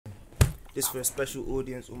This for a special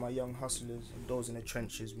audience, all my young hustlers and those in the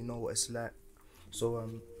trenches. We know what it's like. So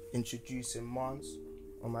introducing Mans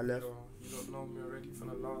on my left. You don't know me already from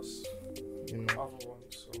the last other one,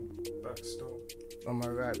 so back still. On my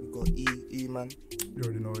right, we got E man. You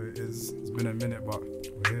already know what it is. It's been a minute, but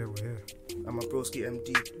we're here. And my broski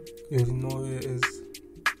MD. You already know who it is.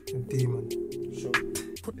 D man. Sure.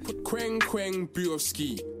 Quang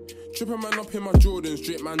Bioski. Trippin' man up in my Jordans,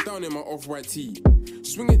 drip man down in my off-white tee.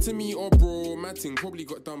 Swing it to me or bro, Matting probably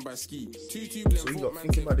got done by ski. So you lot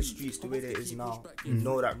thinking about the streets the way they is now, you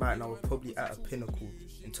know that right now we're probably at a pinnacle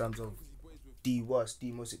in terms of the most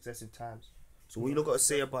excessive times. So what you lot got to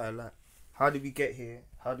say about it, like, how did we get here?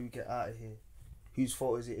 How do we get out of here? Whose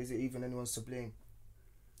fault is it? Is it even anyone's to blame?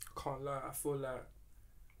 I can't lie, I feel like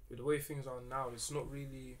with the way things are now, it's not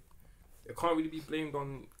really... It can't really be blamed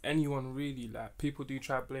on anyone really. Like, people do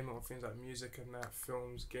try to blame it on things like music and that,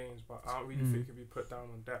 films, games, but I don't really think it can be put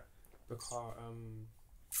down on that because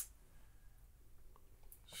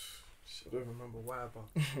I don't remember why, but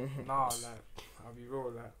nah, like, I'll be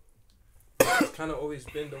real, like, it's kind of always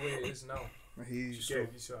been the way it is now. You see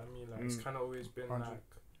what I mean? Like, it's kind of always been 100. like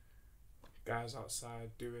guys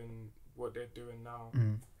outside doing what they're doing now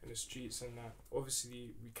in the streets and that.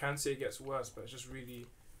 Obviously, we can say it gets worse, but it's just really,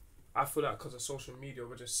 I feel like because of social media,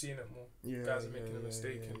 we're just seeing it more. Guys are making a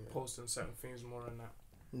mistake and posting certain things more and that.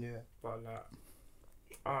 Yeah. But like,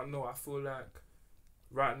 I don't know. I feel like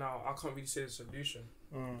right now I can't really say the solution.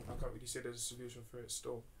 I can't really say there's a solution for it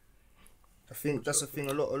still. I think that's the thing.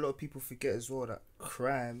 A lot of people forget as well that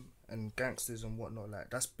crime and gangsters and whatnot, like,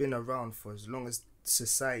 that's been around for as long as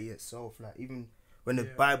society itself. Like, even when the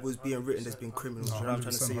Bible is being written, there's been criminals. You know what I'm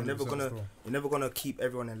trying to say? You're never gonna keep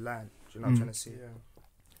everyone in line. Do you know what I'm trying to say? Yeah.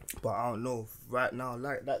 But I don't know right now.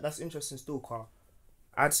 Like, that's interesting still, car.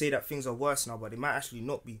 I'd say that things are worse now, but they might actually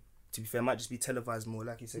not be. To be fair, it might just be televised more.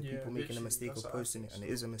 Like you said, people making a mistake of posting it, and it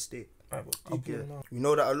is a mistake. We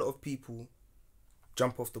know that a lot of people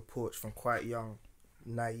jump off the porch from quite young,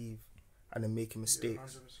 naive, and then making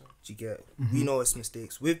mistakes. Do you get? We know it's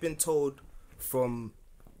mistakes. We've been told from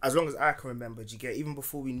as long as I can remember. Do you get? Even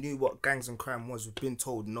before we knew what gangs and crime was, we've been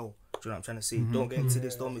told no. Do you know what I'm trying to say? Don't get into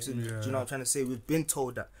this, don't mix it. Do you know what I'm trying to say? We've been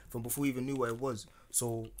told that from before we even knew what it was.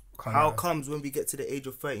 So how comes when we get to the age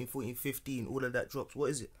of 13, 14, 15, all of that drops?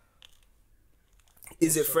 What is it?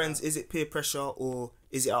 Is it friends? Is it peer pressure? Or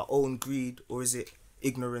is it our own greed? Or is it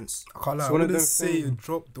ignorance? I can't lie, I wouldn't say it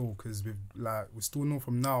dropped though, because we still know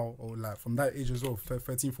from now, or like from that age as well,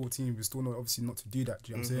 13, 14, we still know obviously not to do that,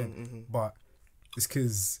 do you know what I'm saying? But it's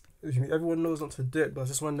because everyone knows not to do it, but it's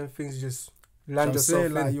just one of them things you just land yourself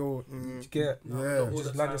in. Like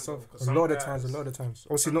Just land yourself. A lot of the times.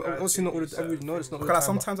 Obviously not all the time. No, it's not all the time.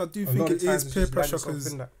 Sometimes I do think it is peer pressure,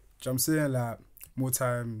 because you know what I'm saying, like, more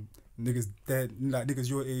time niggas dead, like niggas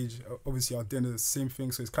your age obviously are doing the same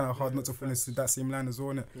thing, so it's kind of hard not to fall into that same line as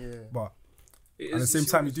well, innit? But at the same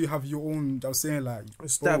time, you do have your own. I was saying, like,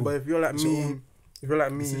 it's that, but if you're like me,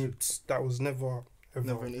 that was never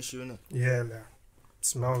an issue, innit? Yeah, like,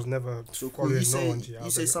 smells never. So cool. You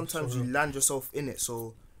say sometimes you land yourself in it.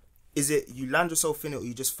 So is it you land yourself in it, or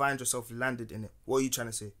you just find yourself landed in it? What are you trying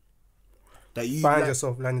to say? That you find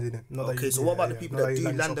yourself landed in it. Okay, so what about the people that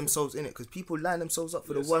do land themselves in it? Because people line themselves up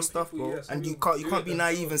for the worst stuff, bro. And you can't be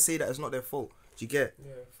naive and say that it's not their fault. Do you get?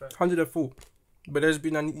 100% fault. But there's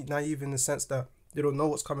been naive in the sense that they don't know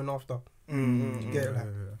what's coming after. You get it?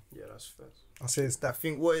 Yeah, that's fair. I say it's that. I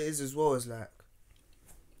think what it is as well is, like,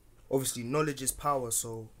 obviously knowledge is power.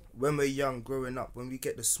 So when we're young, growing up, when we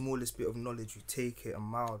get the smallest bit of knowledge, we take it a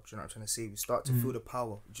mile. Do you know what I'm trying to say? We start to feel the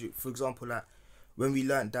power. For example, like, when we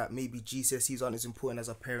learned that maybe GCSEs aren't as important as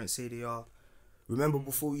our parents say they are. Remember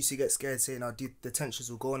before we used to get scared saying our detentions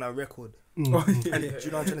will go on our record? And do you know what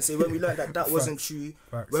I'm trying to say? When we learned that wasn't true.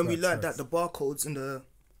 When we learned that the barcodes in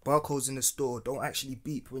the store don't actually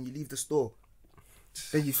beep when you leave the store.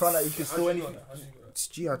 Then you found out you can store anyone.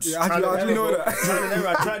 Gee, I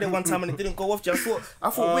tried it one time and it didn't go off. I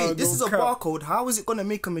thought, wait, this is a barcode. How is it gonna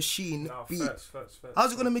make a machine beep?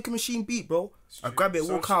 How's it gonna make a machine beep, bro? I grab it,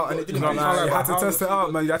 walk out, and it didn't. You had to test it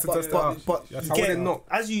out, man. You had to test it out. But but it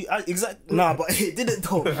didn't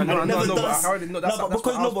though. It never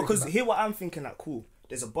does. Because here what I'm thinking, like, cool.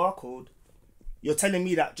 There's a barcode. You're telling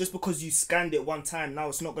me that just because you scanned it one time, now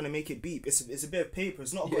it's not going to make it beep. It's a bit of paper.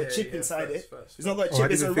 It's not got a chip inside it. It's not got a chip.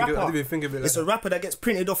 It's a wrapper. It's a wrapper that gets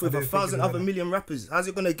printed off with 1,000 other million wrappers. How's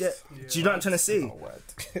it going to get? Do you know what I'm trying to say?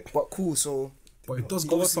 But cool, so... But it does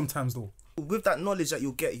go off sometimes, though. With that knowledge that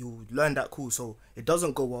you'll get, you'll learn that, cool. So it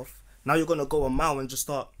doesn't go off. Now you're going to go a mile and just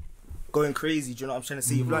start going crazy. Do you know what I'm trying to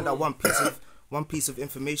say? You've learned that one piece of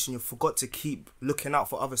information. You forgot to keep looking out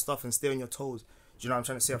for other stuff and stay on your toes. Do you know what I'm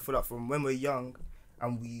trying to say? I feel like from when we're young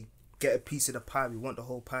and we get a piece of the pie, we want the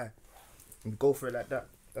whole pie. And we go for it like that.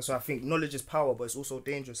 That's why I think knowledge is power, but it's also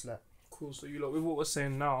dangerous. Like, cool. So you lot, with what we're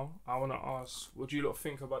saying now, I want to ask, what do you lot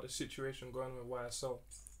think about the situation going on with YSL?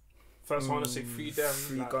 First, I want to say free them.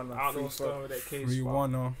 Free like, Gunna, I don't know free what's going on with their case. Free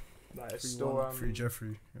Warner, like, it's free still Warner, free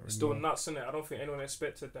Jeffrey. it's still nuts, innit? I don't think anyone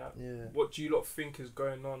expected that. yeah. What do you lot think is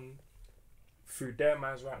going on through their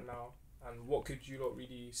minds right now? And what could you lot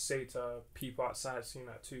really say to people outside seeing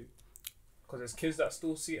that too? Because there's kids that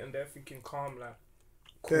still see it and they're thinking calm, like,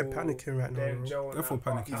 they're panicking right they're now. in jail. They're full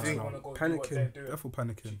panicking. You Panicking. want to go do what they're doing. They're full Do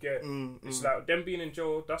you panicking. get? It's like them being in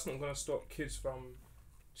jail. That's not gonna stop kids from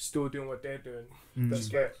still doing what they're doing. That's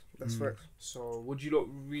get? That's right. So, would you lot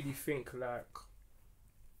really think like?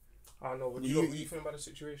 I don't know. What do you lot really think about the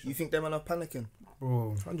situation? You think them are not panicking?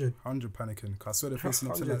 Bro, 100 panicking. Cause I swear they're facing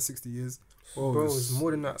up to 100. like 60 years. Bro, it's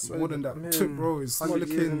more than that. More than that. Man, Bro, it's not 100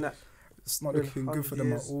 years looking. and that. It's not Been looking good 100 for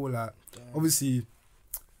them at years. all. Like, obviously,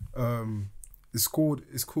 it's called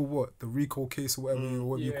what, the RICO case or whatever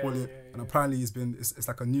you call it. And apparently it's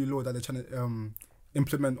like a new law that they're trying to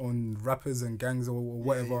implement on rappers and gangs or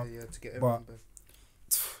whatever. Yeah, to get everyone back.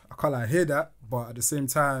 I can't like hear that, but at the same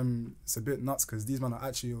time, it's a bit nuts because these men are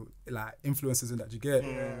actually like influencers in that you get.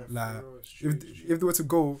 Like, if they were to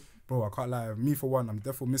go, bro, I can't lie. Me for one, I'm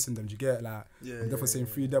definitely missing them. Do you get? Like, I'm definitely saying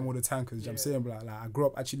free them all the time because I'm saying, like I grew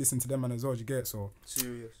up actually listening to them man as well. Do you get? So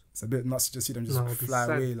Serious. it's a bit nuts to just see them just fly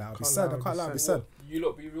away. Like, I'll be sad. I can't lie. I'll be sad. You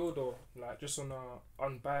lot be real though, like just on a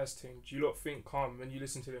unbiased thing. Do you lot think calm when you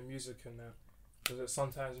listen to their music and that? Does it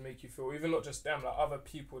sometimes make you feel, even not just them, like other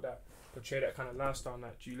people that portray that kind of lifestyle?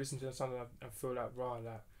 Like, do you listen to something and feel like, raw,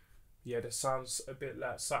 like, yeah, this sounds a bit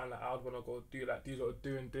like something that I would want to go do. Like, these lot are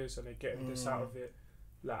doing this and they're getting this out of it.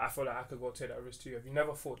 Like, I feel like I could go take that risk too. Have you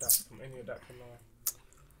never thought that from any of that kind of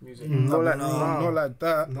music? Not like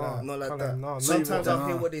that. Not like that. No, Sometimes I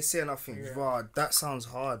hear what they say and I think, wow, that sounds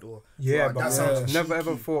hard, or but that sounds never cheeky.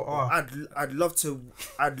 ever thought. I'd love to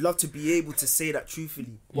be able to say that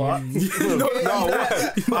truthfully. What? I wish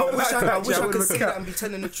I could say that and be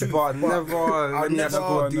telling the truth. But never. I'd never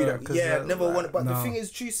go do that. Yeah, never want it. But the thing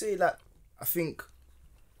is, true say, like, I think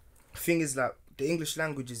the thing is, like, the English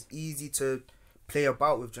language is easy to play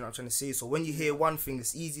about with. Do you know what I'm trying to say? So when you hear one thing,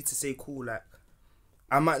 it's easy to say, cool, like,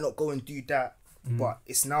 I might not go and do that, but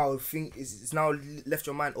it's now left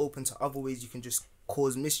your mind open to other ways you can just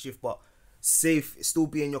cause mischief, but safe, still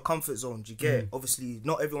be in your comfort zone. Do you get? Obviously,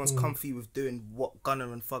 not everyone's comfy with doing what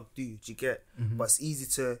Gunna and Thug do. Do you get? But it's easy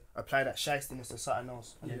to apply that shystiness to something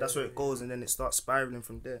else, and then that's where it goes, and then it starts spiraling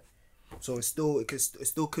from there. So it still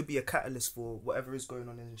could be a catalyst for whatever is going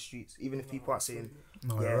on in the streets, even if people aren't saying,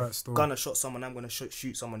 Gunna shot someone, I'm gonna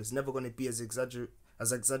shoot someone. It's never gonna be as exaggerated as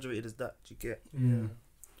that. Do you get?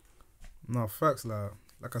 No, facts.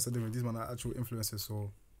 Like I said, these men are actual influencers,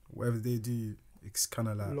 so whatever they do, it's kind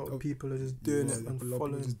of like a lot of people are just doing it and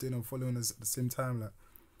following us at the same time. Like,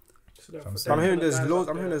 I'm hearing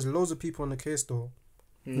there's loads of people on the case though.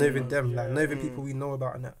 Not even them, like not even people we know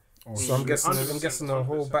about and that. So I'm guessing a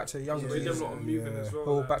whole batch of young kids,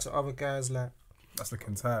 whole batch of other guys, like that's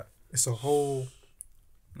looking tight. It's a whole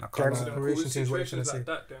gang operation things. What you trying to say?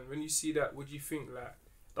 That then, when you see that, what do you think? Like,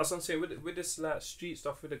 that's what I'm saying. With this like street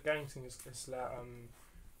stuff, with the gang thing, it's like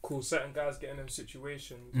cool. Certain guys get in them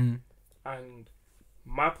situations, and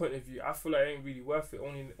my point of view, I feel like it ain't really worth it.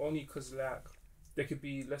 Only because like there could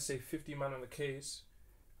be, let's say, 50 man on the case,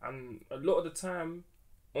 and a lot of the time,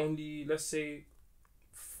 only, let's say,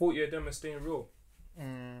 40 of them are staying real.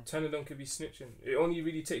 10 of them could be snitching. It only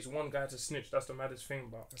really takes one guy to snitch. That's the maddest thing.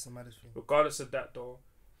 But regardless of that though,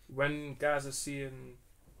 when guys are seeing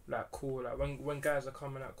like cool, like when guys are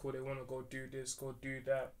coming out cool, they want to go do this, go do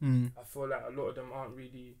that. I feel like a lot of them aren't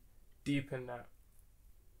really deep in that.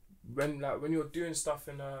 When you're doing stuff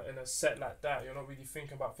in a set like that, you're not really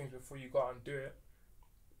thinking about things before you go out and do it.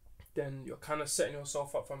 Then you're kind of setting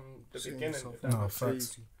yourself up from the beginning. No,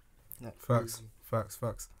 facts.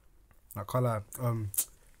 I can't lie.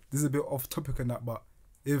 This is a bit off topic and that, but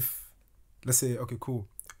if, let's say, okay, cool,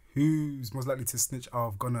 who's most likely to snitch out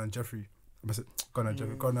of Gunna and Jeffrey? Gunna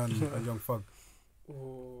and Young Thug.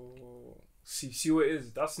 Oh, see what it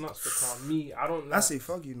is. That's nuts because me, I don't. Like, I say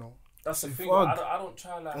Thug, you know. That's the thing. I don't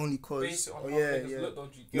try like only cause base it on how niggas look. Though,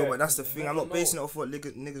 no, but that's the thing. I'm not basing it off what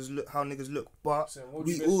niggas look, how niggas look. But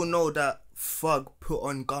we all know that Thug put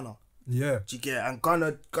on Gunna. Yeah. Do you get it? And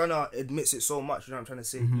Gunna admits it so much, you know what I'm trying to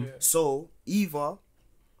say? Yeah. So, either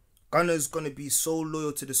Gunna's going to be so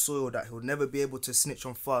loyal to the soil that he'll never be able to snitch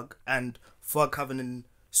on Thug, and Thug having a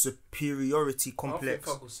superiority complex. I don't think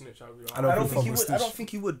Thug will snitch. I don't think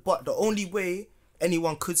he would. But the only way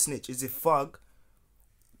anyone could snitch is if Thug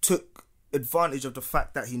took advantage of the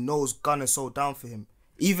fact that he knows Gunna's so down for him.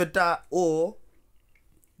 Either that or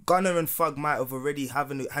Gunna and Thug might have already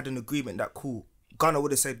had an agreement that cool. Gunna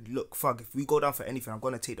would have said, look, Thug, if we go down for anything, I'm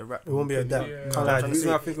going to take the rap. It won't be a that. Yeah. The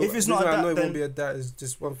reason I think it won't be a that is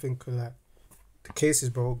just one thing, cause like, the cases,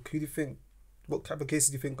 bro. Who do you think, what type of cases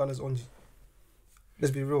do you think Gunna's on?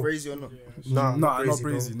 Let's be real. Brazy or not? Nah, not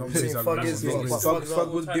Brazy.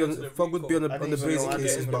 Thug would be on the Brazy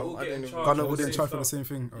cases, but Gunna wouldn't try for the same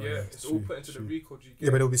thing. It's all put into the RICO. Yeah,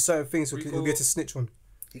 but there'll be certain things he'll get to snitch on.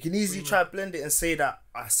 You can easily try to blend it and say that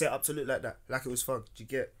I set up to look like that, like it was Thug. Do you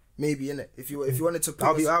get? Maybe, innit? If you wanted to,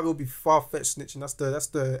 I will be far-fetched snitching. That's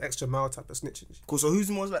the extra mile type of snitching. Cool. So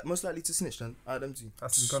who's most likely to snitch then? Out of them two.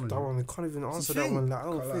 Has to be Gunna. That one, we can't even answer that one. Like,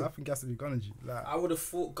 I think it has to be Gunna. Like, I would have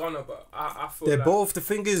thought Gunna, but I feel they're like both. The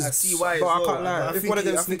thing is, I see why. But I can't lie. If one of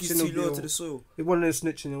them snitching, it'll be to the soil. If one of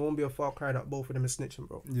them snitching, it won't be a far cry that both of them are snitching,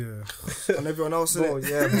 bro. Yeah. And everyone else, bro.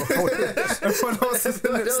 Yeah, bro. Everyone else is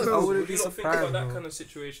in it still. I wouldn't be think surprised about that bro. kind of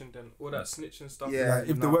situation then, all that snitching stuff. Yeah, like,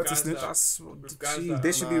 if they were to snitch,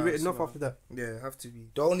 they should be written off after that. Yeah, have to be.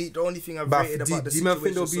 The only thing I've rated about the situation so far. Do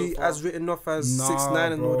you think they'll be as written off as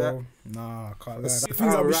 6ix9ine and all that? Nah, I can't lie. Things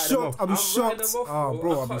I'll be shocked. I'll be shocked. Oh,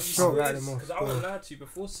 bro, I'll be shocked. Because I won't lie to you,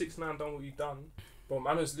 before 6ix9ine done what he done, but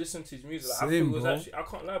man was listening to his music. Like, I thought it was actually, I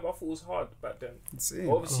can't lie, but I thought it was hard back then. Same.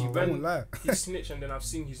 But obviously, when he snitched and then I've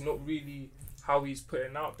seen he's not really how he's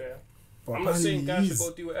putting out there. But I'm not saying guys should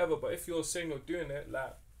go do whatever, but if you're saying you're doing it,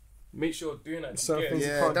 like, make sure you're doing it.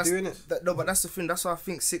 But that's the thing. That's why I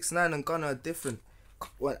think 6ix9ine and Gunna are different.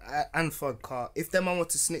 And Thug, if them man want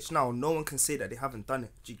to snitch now, no one can say that they haven't done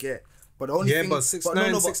it. Do you get? But the only thing, but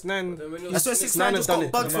 6ix9ine. That's why 6ix9ine just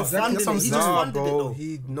got bugged for funding it. He just funded it though.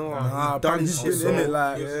 He done shit. He's been in it,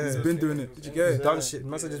 like he's been doing it. Did you get it? He done shit.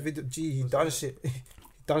 Man said this video. He done shit. He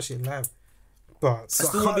done shit live. But I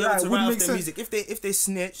still won't be able to write off their music if they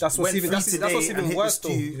snitch. That's what's even worse though.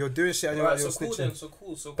 You're doing shit and you're snitching. So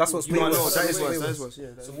cool. That's what's more worse. That is worse.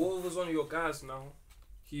 So what was one of your guys now?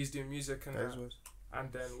 He's doing music and that. And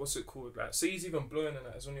then what's it called? Like, say he's even blowing in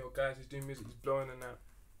that. As one of your guys, he's doing music, he's blowing in that,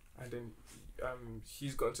 and then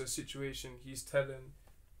he's got into a situation. He's telling,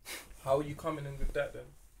 how are you coming in with that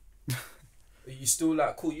then? Are you still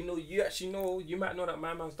like cool? You know, you actually know. You might know that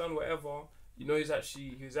my man's done whatever. You know, he's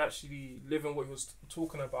actually living what he was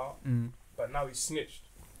talking about, but now he's snitched.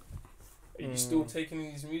 Are you still taking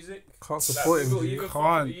in his music? Can't support him. You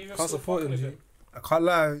can't support him. I can't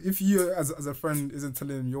lie. If you, as a friend, isn't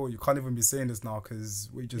telling him, yo, you can't even be saying this now because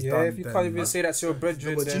we just done. Yeah, if you can't even say that to your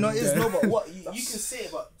brethren, but you know, it's no. But what you can say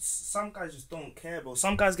it, but some guys just don't care, bro.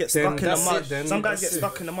 Some guys get stuck in the mud. Some guys get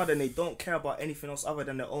stuck in the mud and they don't care about anything else other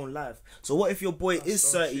than their own life. So what if your boy is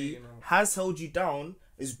 30, has held you down,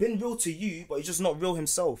 has been real to you, but he's just not real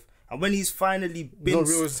himself? And when he's finally been, in the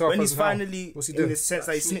sense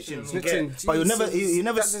that he's snitching, but you never.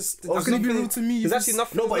 How can he be real to me? There's actually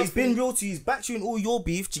nothing. No, but he's been real to you. He's backed you in all your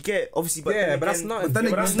beef. Do you get? Obviously, but yeah, but that's not. But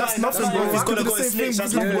then that's nothing, bro. He's gonna go and snitch.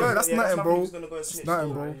 That's nothing, bro. That's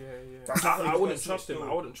nothing, bro. I wouldn't trust him.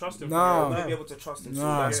 I wouldn't trust him. Nah, I wouldn't be able to trust him.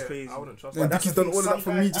 That's crazy. I wouldn't trust him. Dicky's done all of that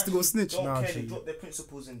for me just to go snitch. Don't care. They drop their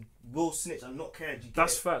principles and will snitch and not care.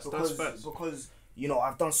 That's facts. That's facts. Because, you know,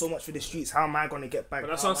 I've done so much for the streets. How am I gonna get back? But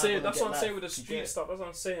that's what I'm saying. That's what I'm saying with the street stuff. That's what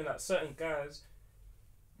I'm saying. Like, certain guys,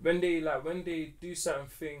 when they do certain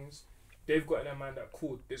things, they've got in their mind that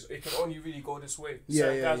cool. It can only really go this way.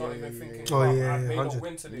 Certain guys aren't even thinking. I may not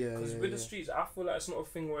win today. Because with the streets, I feel like it's not a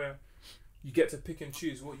thing where you get to pick and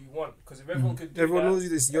choose what you want. Because if everyone could do everyone that, knows you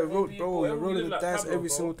this. You're rolling the dice every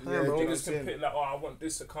single time, bro. Niggas can pick like, I want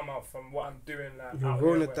this to come out from what I'm doing. Like, you're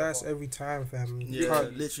rolling the dice every time, fam. You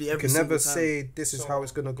can't literally every. You can never say this is how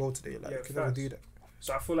it's gonna go today. Like, you can never do that.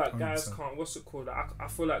 So I feel like guys can't. What's it called? I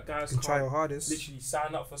feel like guys can't try your hardest. Literally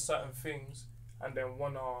sign up for certain things and then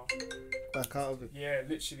wanna back out of it. Yeah,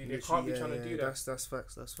 literally they can't be trying to do that. That's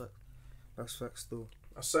facts. That's facts though.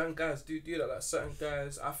 Certain guys do that. Like, certain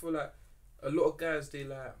guys, I feel like a lot of guys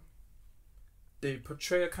they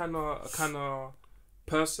portray a kind of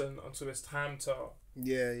person until it's time to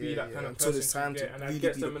be that kind of person it's time to and that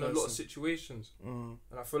gets them in a lot of situations. And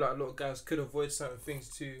I feel like a lot of guys could avoid certain things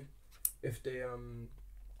too if they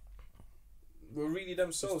were really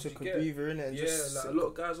themselves. Just took a breather in it. Like a lot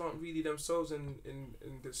of guys aren't really themselves in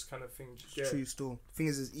this kind of thing. True story. The thing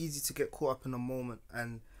is, it's easy to get caught up in the moment,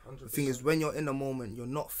 and 100%. The thing is, when you're in the moment, you're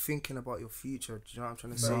not thinking about your future. Do you know what I'm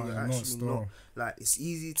trying to say? You're actually not. Like, it's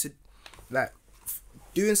easy to, like,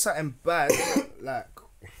 doing something bad, like,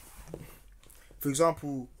 for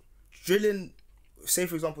example, drilling. Say,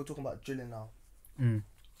 for example, we're talking about drilling now.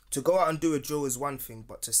 To go out and do a drill is one thing,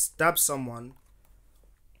 but to stab someone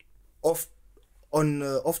off on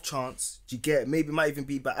the off chance, do you get, maybe it might even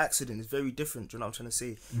be by accident. It's very different. Do you know what I'm trying to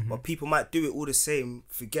say? But people might do it all the same,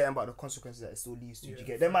 forgetting about the consequences that it still leads to. Do you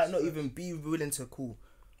get? They might not even be willing to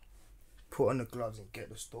put on the gloves and get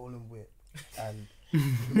the stolen whip and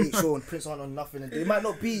make sure prints aren't on nothing. And their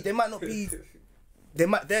intent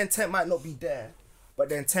might not be there, but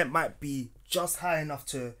their intent might be just high enough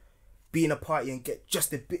to be in a party and get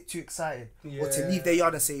just a bit too excited, or to leave their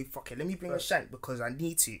yard and say, "Fuck it, let me bring a shank because I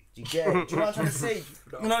need to." Do you get it? Do you know what I'm trying to say? You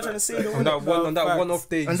know what I'm trying to say? On that one-off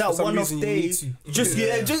day. On that one-off day, just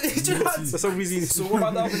for some reason. So what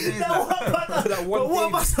about the other days? What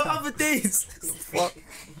about the other days? Fuck.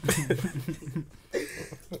 Do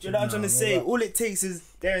you know what I'm trying to say? All it takes is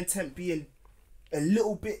their intent being a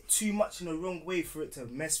little bit too much in the wrong way for it to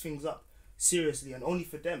mess things up seriously, and only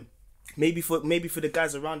for them. Maybe for the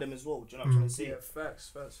guys around them as well. Do you know what I'm trying to say? Yeah,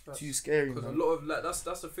 facts. Too scary. Because a lot of that's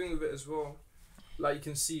the thing with it as well. Like you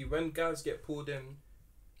can see when guys get pulled in,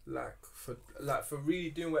 for really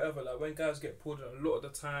doing whatever. Like when guys get pulled in, a lot of the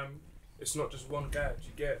time it's not just one guy. Do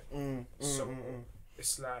you get?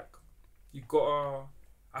 It's like you gotta.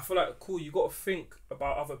 I feel like you gotta think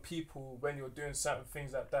about other people when you're doing certain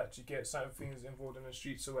things like that. Do you get certain things involved in the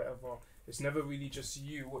streets or whatever? It's never really just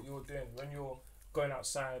you. What you're doing when you're going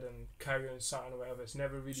outside and carrying something or whatever, it's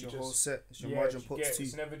never really it's your just whole set. It's your margin pots too.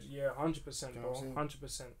 It's never 100%, bro,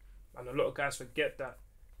 100%. And a lot of guys forget that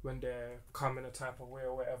when they're coming a type of way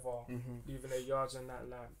or whatever, leaving their yards and that.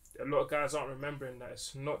 Like a lot of guys aren't remembering that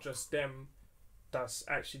it's not just them that's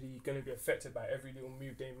actually going to be affected by every little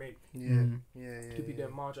move they make. Yeah. Could be their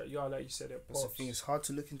margin, like you said. That's the thing. It's hard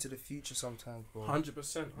to look into the future sometimes, bro.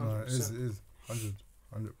 100%. No, it is 100%.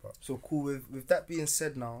 So cool. With that being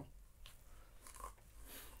said, now.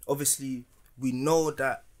 Obviously, we know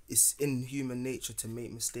that it's in human nature to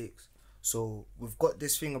make mistakes. So we've got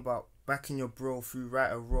this thing about backing your bro through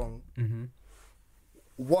right or wrong.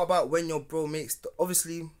 What about when your bro makes...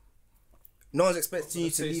 Obviously, no one's expecting you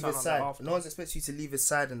to leave his side. No one's expecting you to leave his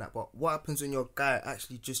side and that. But what happens when your guy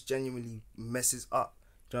actually just genuinely messes up?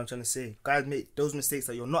 Do you know what I'm trying to say? Guys make those mistakes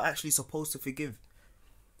that you're not actually supposed to forgive.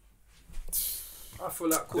 I feel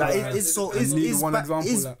like cool.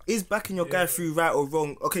 Is backing your guy through right or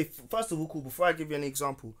wrong? Okay, first of all, cool. Before I give you an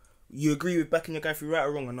example, you agree with backing your guy through right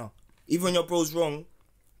or wrong or not? Even when your bro's wrong,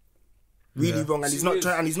 really wrong, and he's not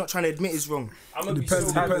trying to admit he's wrong.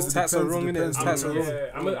 Tats are wrong, innit? Tats are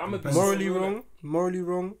wrong. Morally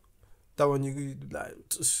wrong. That one you like.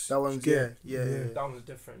 That one's yeah. That one's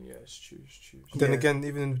different. Yeah, it's true. Then again,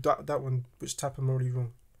 even that one, which type of morally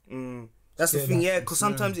wrong? That's the thing, because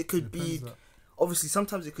sometimes it could be. Obviously,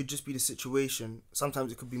 sometimes it could just be the situation.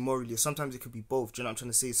 Sometimes it could be morally. Sometimes it could be both. Do you know what I'm trying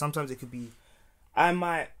to say? Sometimes it could be, I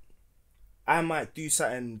might do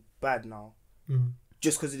something bad now,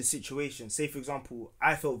 just because of the situation. Say for example,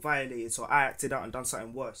 I felt violated, so I acted out and done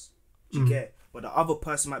something worse. Do you get? But the other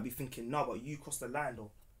person might be thinking, no, but you crossed the line though.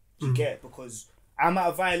 Do you get? Because I might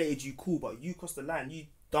have violated you, cool, but you crossed the line. You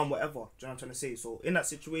done whatever. Do you know what I'm trying to say? So in that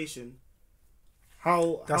situation.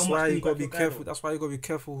 That's why you gotta be careful. That's why you gotta be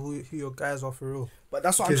careful who your guys are for real. But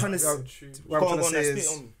that's what I'm trying to say. What I'm trying to say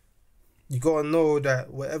is, you gotta know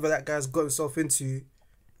that whatever that guy's got himself into,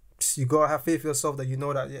 you gotta have faith in yourself that you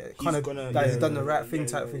know that he's done the right thing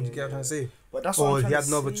type thing. You get what I'm trying to say? But that's or he had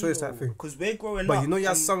no other choice type thing. Because we're growing up. But you know, you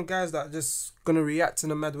have some guys that are just gonna react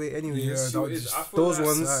in a mad way anyway. Those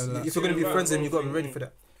ones, if you're gonna be friends with them, you gotta be ready for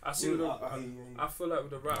that. I feel like with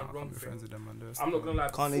the right and wrong thing, I'm not gonna lie.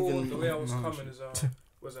 The way I was coming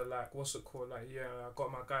was like, what's it called? Like, yeah, I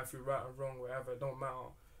got my guy through right and wrong, whatever. It don't matter.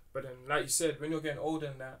 But then, like you said, when you're getting older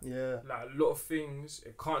and that, like a lot of things,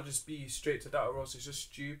 it can't just be straight to that, or else it's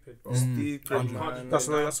just stupid, bro. Stupid, man. That's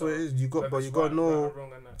what it is. You gotta know.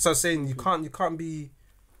 So I'm saying you can't be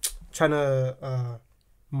trying to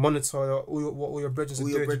monitor all your bridges and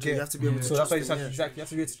do it. You have to be able to. So that's why you have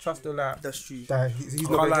to be able to trust the lad. That's true. That he's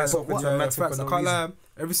not gonna get himself into a matter for no reason. Lie.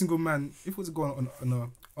 Every single man, if it was going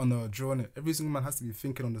on a drawing it, every single man has to be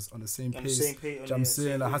thinking on the same page. I'm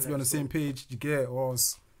saying like has to be on the same page. You get, or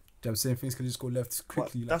else. I'm saying things can just go left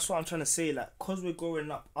quickly. That's what I'm trying to say. Like, cause we're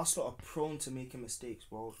growing up, us lot are prone to making mistakes,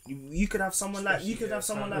 bro. You could have someone like us. We're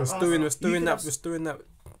doing that.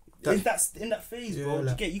 In that phase, bro.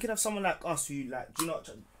 Like, you could have someone like us who, like, do you not?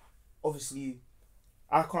 Obviously,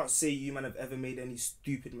 I can't say you man have ever made any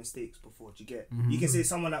stupid mistakes before. Do you get? You can say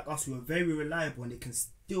someone like us who are very reliable and they can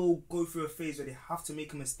still go through a phase where they have to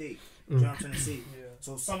make a mistake. Do you know what I'm trying to say?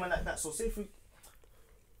 So someone like that. So say for.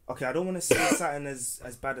 Okay, I don't want to say something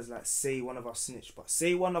as bad as like say one of us snitched, but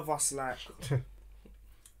say one of us like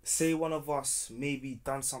say one of us maybe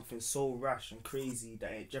done something so rash and crazy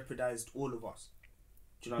that it jeopardized all of us.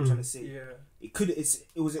 Do you know what I'm trying to say?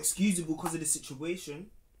 It was excusable because of the situation,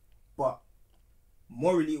 but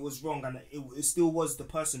morally it was wrong, and it still was the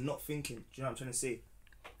person not thinking. Do you know what I'm trying to say?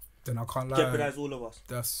 Then I can't lie. Jeopardize all of us.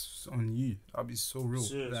 That's on you. I'll be so real.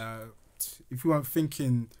 Serious. Like, if you weren't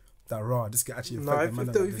thinking that this could actually affect the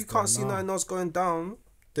man. If you can't see nothing else going down,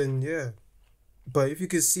 then yeah. But if you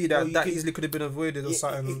could see that easily could have been avoided or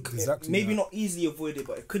something. Exactly. Maybe not easily avoided,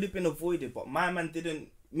 but it could have been avoided. But my man didn't.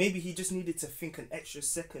 Maybe he just needed to think an extra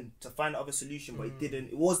second to find another solution, but he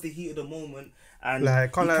didn't. It was the heat of the moment, and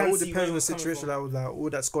like all depends on the situation, like all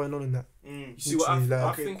that's going on in that. You see what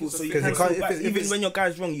I think? Cool. So you can still back, even when your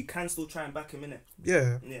guy's wrong, you can still try and back him, innit?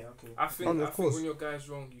 Yeah. Yeah. Okay. I think when your guy's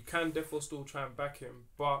wrong, you can definitely still try and back him,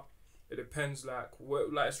 but it depends. Like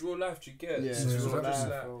it's real life. Do you get? Yeah. It's not just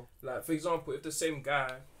like for example, if the same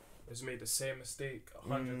guy has made the same mistake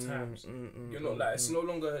 100 times, you're not like, it's no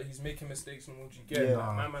longer he's making mistakes anymore. Do you get? Yeah.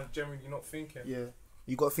 Like, my man's generally not thinking. Yeah.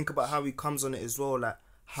 You got to think about how he comes on it as well, like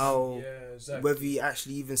how whether he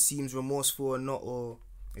actually even seems remorseful or not, or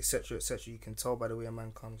etc. etc. You can tell by the way a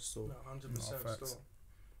man comes. So 100% still.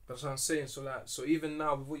 That's what I'm saying. So even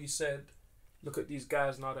now with what you said, look at these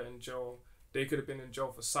guys now that are in jail. They could have been in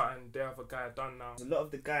jail for something they have a guy done now. A lot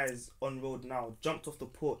of the guys on road now jumped off the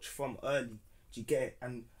porch from early. Do you get it?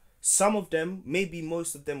 And some of them, maybe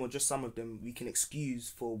most of them, or just some of them, we can excuse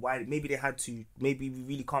for why. Maybe they had to. Maybe we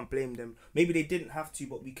really can't blame them. Maybe they didn't have to,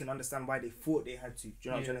 but we can understand why they thought they had to. Do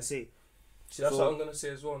you know what I'm trying to say? See, that's what I'm gonna say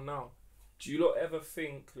as well. Now, do you lot ever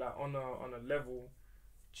think like on a level?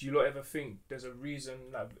 Do you lot ever think there's a reason,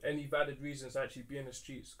 like any valid reasons to actually be in the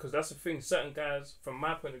streets? Because that's the thing. Certain guys, from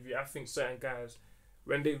my point of view, I think certain guys,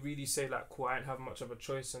 when they really say like, "Cool, I ain't have much of a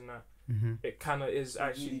choice in that," it kind of is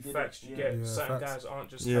actually facts. You get certain guys aren't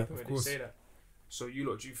just happy when they say that. So you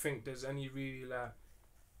lot, do you think there's any really like?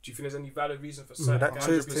 Do you think there's any valid reason for certain that guys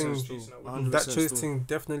choice to be in the thing? streets now? That choice thing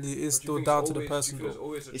definitely is still down to the person.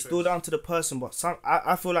 It's still down to the person, but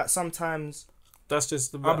I feel like sometimes. That's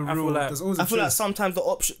just the. I feel like sometimes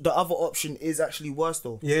the other option is actually worse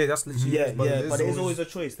though. Yeah, that's legit. But there is always a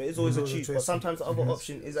choice. There is always a choice. But sometimes the other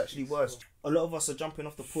option is actually worse. A lot of us are jumping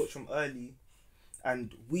off the porch from early,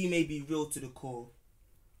 and we may be real to the core,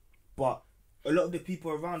 but a lot of the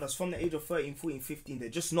people around us from the age of 13, 14, 15, they're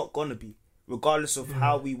just not gonna be, regardless of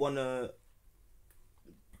how we wanna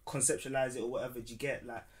conceptualize it or whatever. Do you get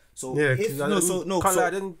like? So yeah, if at the end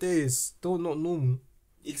of the day, it's still not normal.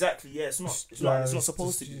 Exactly, yeah, it's not. It's not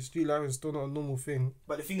supposed to be. Street life is still not a normal thing.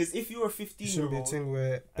 But the thing is, if you're a 15-year-old, it shouldn't be a thing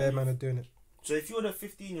where bare men are doing it. So if you're the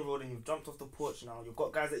 15-year-old and you've jumped off the porch now, you've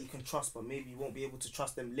got guys that you can trust, but maybe you won't be able to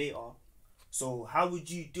trust them later. So how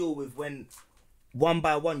would you deal with when, one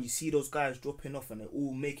by one, you see those guys dropping off and they're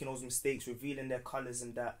all making those mistakes, revealing their colours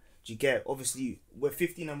and that? Do you get? Obviously, we're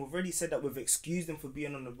 15 and we've already said that we've excused him for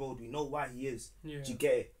being on the road. We know why he is. Yeah. Do you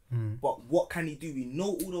get it? But what can he do? We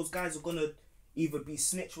know all those guys are gonna either be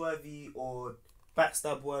snitch worthy or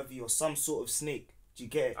backstab worthy or some sort of snake. Do you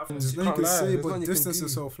get it? There's nothing you can say but distance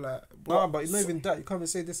yourself, like. Nah, but it's not even that. You can't even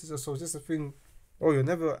say distance yourself. It's just a thing. Oh, you're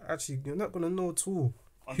not gonna know at all.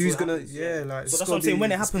 Who's gonna? Like. So that's what I'm saying.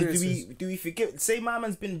 When it happens, do we forgive? Say my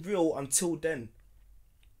man's been real until then.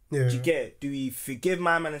 Yeah. Do you get it? Do we forgive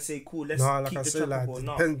my man and say, cool, let's keep the trap up or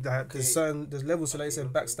not? There's levels, so like you said,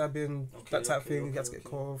 backstabbing, that type of thing, you got to get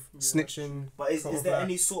caught off, snitching. But is there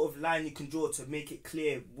any sort of line you can draw to make it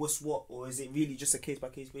clear what's what, or is it really just a case by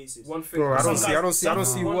case basis? One thing, bro, I don't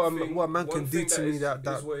see what a man can do to me that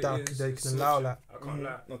they can allow that. I can't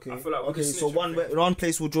lie. Okay. I feel like so one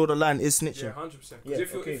place we'll draw the line is snitching. Yeah, 100%.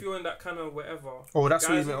 Because if you're in that kind of whatever, that's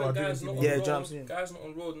what you meant. Guys not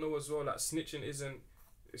on road know as well. Like snitching isn't.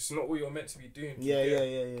 It's not what you're meant to be doing. Yeah.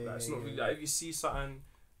 Like, it's not really like if you see something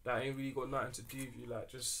that ain't really got nothing to do with you, like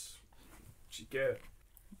just you get it.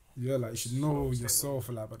 Yeah, like you should know yourself,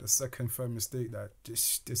 like, but the second, third mistake that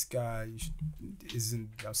this guy isn't.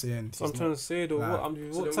 I'm saying. So I'm trying to say though,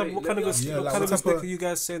 what kind of mistake are you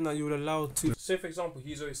guys saying that you would allow to? Say for example,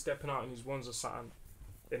 he's always stepping out in his ones or something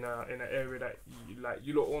in an area that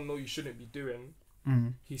you lot all know you shouldn't be doing.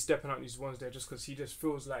 He's stepping out in these ones there just because he just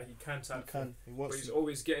feels like he can. But he's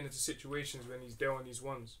always getting into situations when he's there on these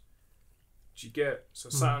ones. Do you get? So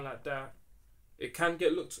something like that, it can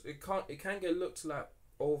get looked like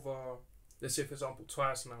over. Let's say for example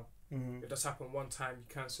twice now. If that's happened one time, you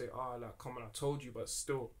can say, "Oh, like come on, I told you," but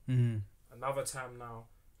still, another time now,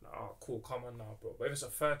 like, "Oh, cool, come on now, bro." But if it's a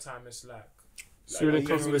third time, it's like. So when it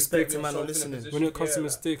comes to respect man or listening, when it comes to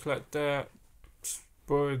mistake like that.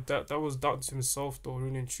 Bro, that was down to himself though,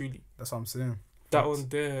 really and truly. That's what I'm saying. That one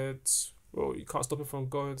there, bro, you can't stop him from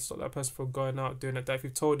going, stop that person from going out doing that. If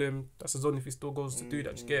you've told him, that's his own if he still goes to do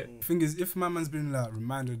that, you get. The thing is, if my man's been like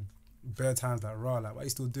reminded bare times like raw, like why you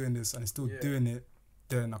still doing this and still doing it,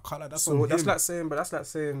 then I can't like that's so on that's him. like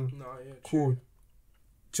saying cool,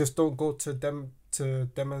 just don't go to them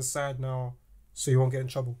side now so you won't get in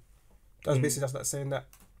trouble. That's basically that's like saying that.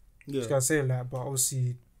 Just gonna say that, but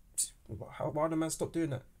obviously why the man stop doing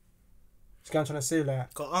that? Just trying to say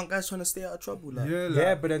like, aren't guys trying to stay out of trouble? Like,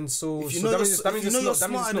 yeah, but then so if you know you're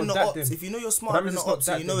smarter than the ops, if you know you're smarter than the ops,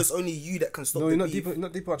 you know it's only you that can stop. No, not deeper.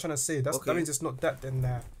 Not deeper. I'm trying to say that means it's not that. Then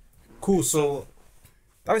cool. So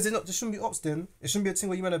that means there shouldn't be ops. Then it shouldn't be a thing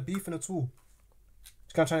where you want to beefing at all.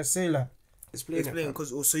 Just trying to say like. Explain,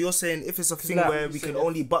 because so you're saying if it's a thing where we can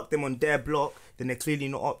only buck them on their block, then they're clearly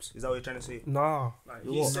not ops. Is that what you're trying to say? Nah. Like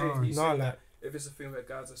he's saying like, if it's a thing where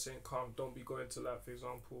guys are saying calm, don't be going to like, for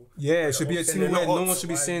example. Yeah, it should be a thing where no one should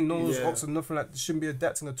be saying no one's ops or nothing like. There shouldn't be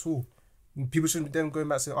adapting at all. People shouldn't be then going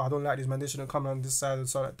back saying, "Oh, I don't like this man. They shouldn't come on this side and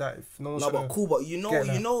stuff like that." If no one's but cool. But you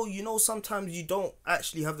know, sometimes you don't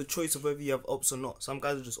actually have the choice of whether you have ops or not. Some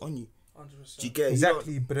guys are just on you. 100%. Do you get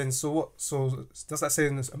exactly? But then so what? So that's like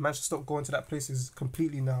saying a man should stop going to that places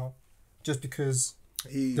completely now, just because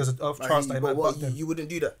there's a chance that he might buck them. You wouldn't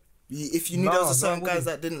do that. If you knew there was certain guys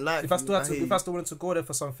that didn't like, if I still wanted to go there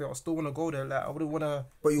for something, I still want to go there. Like I wouldn't want to.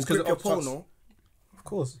 But you grip your pole, no? Of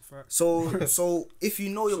course. So if you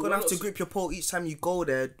know you're gonna have to grip your pole each time you go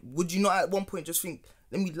there, would you not at one point just think,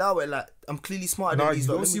 let me allow it? Like I'm clearly smarter than these.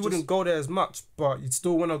 You obviously wouldn't go there as much, but you'd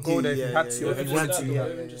still want to go there if you had to. If you wanted to,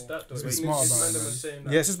 be smart about it.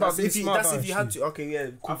 Yeah, it's just about being smart. That's if you had to. Okay, yeah,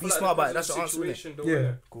 cool. Be smart about it. That's your answer.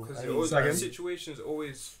 Yeah, because situations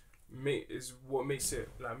always is what makes it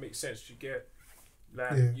like make sense. You get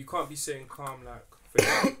like you can't be saying calm like, for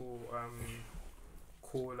example,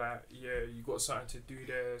 cool, like you got something to do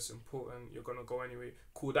there, it's important, you're gonna go anyway.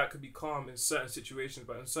 Cool, that could be calm in certain situations,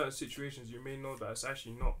 but in certain situations you may know that it's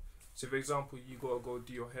actually not. So for example, you gotta go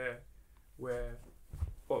do your hair where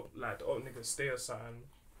like the old niggas stay or something,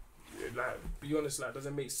 like be honest, like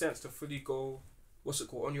doesn't make sense to fully go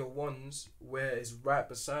on your ones where it's right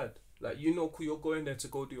beside. Like, you know, cool, you're going there to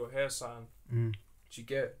go do your hair, son. Do you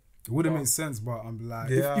get? It wouldn't make sense, but I'm like,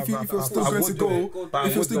 if you're still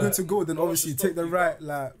going to go, then obviously take the right,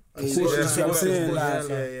 like, precautions. I'm saying, like,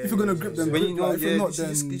 if you're gonna grip them, if you're not,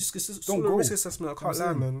 then don't go. Risk assessment. I can't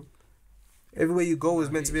lie, man. Everywhere you go is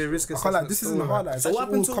meant to be a risk assessment. I can't lie, this isn't hard. So what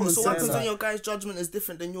happens when your guy's judgment is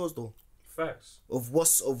different than yours, though? Facts. Of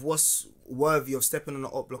what's worthy of stepping on the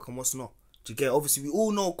op block and what's not. Do you get? Obviously, we all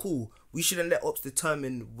know, cool, we shouldn't let ops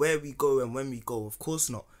determine where we go and when we go. Of course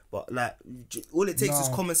not. But, like, all it takes is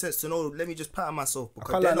common sense to know, let me just pattern myself.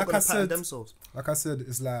 Because they're not going to pattern themselves. Like I said,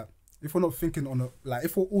 it's like, if we're not thinking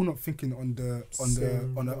if we're all not thinking on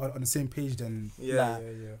the same page, then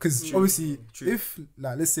because obviously if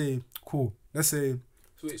like let's say so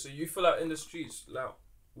you feel like in the streets, like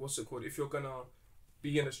what's it called, if you're gonna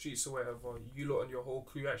be in the streets or whatever, you lot and your whole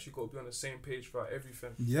crew actually got to be on the same page for everything.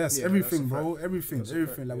 Yes, everything, bro. Everything.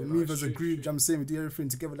 Like we move as a group. I'm saying we do everything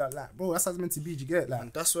together. Like, bro, that's how it's meant to be. You get like,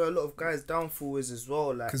 and that's where a lot of guys' downfall is as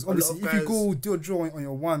well. Like, because obviously, if you go do a drill on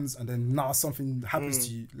your ones and then now something happens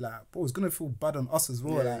to you, like, bro, it's gonna feel bad on us as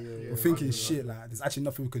well. We're thinking shit. Like, there's actually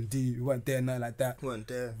nothing we can do. We weren't there, nothing like that. We weren't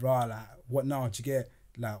there. Bro, like, what now? Do you get?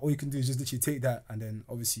 Like, all you can do is just literally take that and then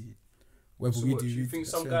obviously, whatever we do. Do you think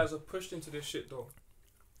some guys are pushed into this shit though?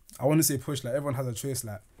 I want to say push, like everyone has a choice,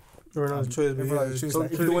 like everyone has a choice.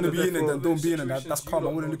 Like, if you don't want to be in it, then don't be in it. That's calm.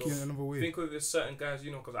 I want to look in another way. Think of this certain guys,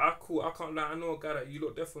 you know, because I can't lie. I know a guy that you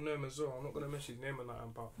look definitely know him as well. I'm not gonna mention his name or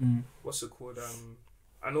nothing, but what's it called?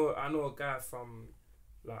 I know a guy from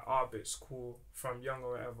like Arbit's cool, from Young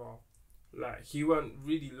or whatever. Like he weren't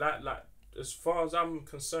really like as far as I'm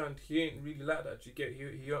concerned, he ain't really like that. You get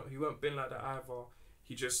he weren't been like that either.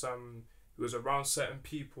 He just he was around certain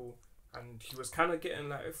people. And he was kind of getting,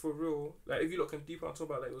 like, if for real, like, if you look deeper, I'm talking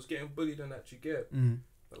about, like, he was getting bullied and that you get.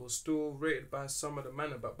 But it was still rated by some of the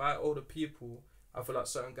men, but by older people, I feel like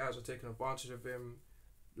certain guys were taking advantage of him,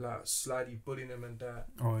 like, slightly bullying him and that.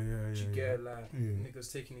 Oh, yeah. You get, like,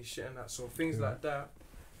 niggas taking his shit and that. So things like that.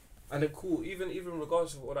 And then cool, even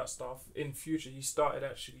regardless of all that stuff, in future, he started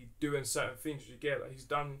actually doing certain things, you get. Like, he's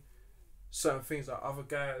done certain things that other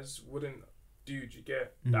guys wouldn't dude, you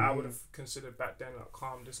get that I would have considered back then, like,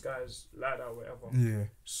 calm, this guy's like that or whatever. Yeah.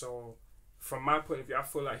 So from my point of view, I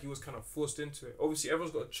feel like he was kind of forced into it. Obviously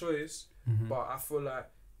everyone's got a choice, but I feel like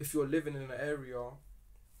if you're living in an area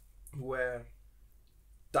where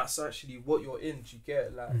that's actually what you're in, you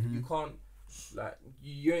get, like, you can't, like,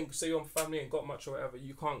 you ain't, say your family ain't got much or whatever,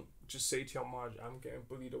 you can't just say to your mom, I'm getting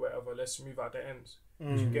bullied or whatever, let's move out the ends.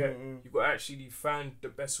 You get, you got to actually find the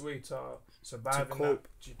best way to survive and cope.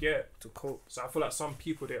 You get to cope. So I feel like some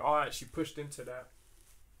people, they are actually pushed into that,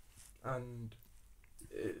 and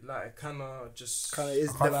it kind of is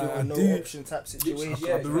definitely a no option type situation.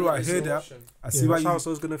 Yeah, the real, I hear that. I see why I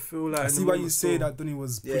was gonna feel like. I see why you say that Donny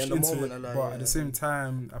was pushed into it, but at the same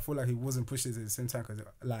time, I feel like he wasn't pushed into it at the same time because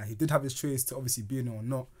like he did have his choice to obviously be in it or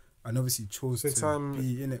not, and obviously chose to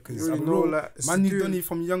be in it because I know like man knew Donny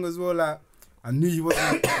from young as well. Like I knew he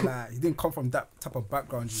wasn't like he didn't come from that type of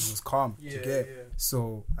background. He was calm to get.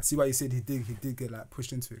 So I see why you said he did get like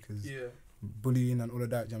pushed into it because bullying and all of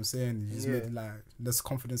that. You know what I'm saying? He just made like less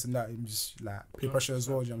confidence in that. He just like peer pressure as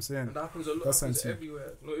well. You know what I'm saying? And that happens a lot. Happens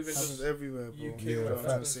everywhere. Not even just everywhere, bro. UK,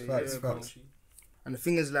 facts. And the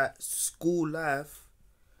thing is, like, school life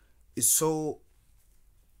is so.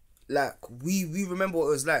 Like we remember what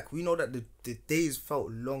it was like. We know that the days felt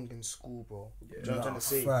long in school, bro. Yeah, you know what I'm trying to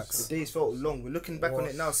say? Facts. The days felt long. We're looking back on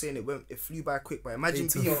it now, saying it flew by quick. But imagine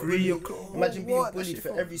being bullied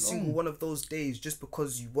for every single one of those days just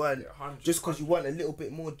because you weren't a little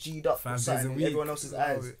bit more G'd up or something in everyone else's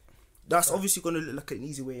eyes. That's obviously gonna look like an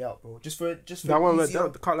easy way out, bro. Just for that one.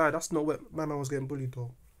 Can't lie. That's not where my man was getting bullied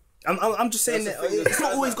though. I'm just saying that it's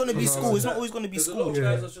not always going to be school. It's not always going to be school. A lot of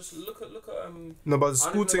guys are just look at. No, but the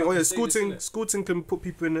school thing. Oh yeah, school thing can put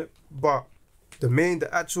people in it. But the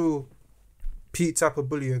actual peak type of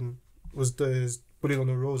bullying was the bullying on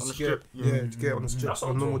the roads. To get on the strip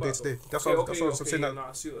on normal day to day. That's what I'm saying. No,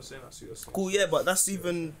 I see what you're saying. Cool, yeah, but that's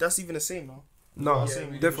even the same, no? No,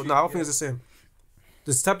 definitely. No, I don't think it's the same.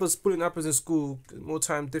 The type of bullying that happens in school more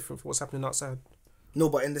time different from what's happening outside. No,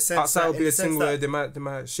 but in the sense outside will be a thing where they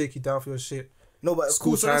might shake you down for your shit. No, but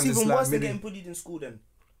school so that's even worse than getting bullied in school. Then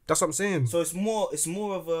that's what I'm saying. So it's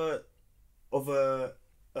more of a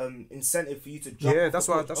incentive for you to jump. Yeah, that's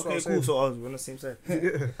what I'm saying. Cool. So we're on the same side.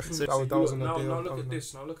 Now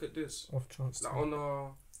look at this. Off chance. Like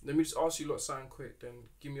let me just ask you lot something quick. Then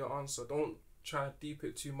give me your answer. Don't try to deep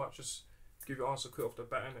it too much. Just give your answer quick off the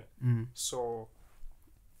bat, innit? So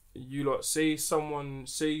you lot say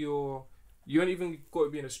you don't even got to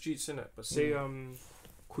be in the streets, innit? But say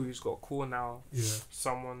Queen's got a call now. Yeah.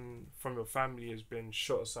 Someone from your family has been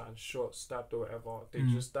shot, stabbed or whatever. They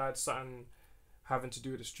just died something having to do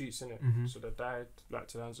with the streets, innit? So they died like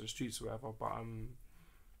to the hands of the streets or whatever. But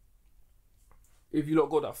if you lot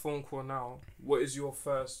got that phone call now, what is your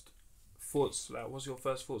first thoughts? Like, what's your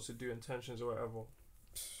first thoughts to do, intentions or whatever?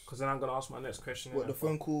 Because then I'm gonna ask my next question. What the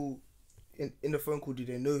phone call? In the phone call, do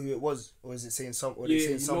they know who it was, or is it saying some? Or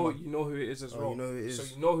you know who it is as well. You know who it is. So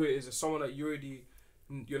you know who it is. It's someone that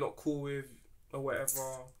you're not cool with or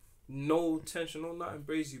whatever. No tension, no nothing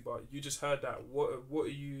crazy, but you just heard that. What are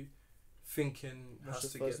you thinking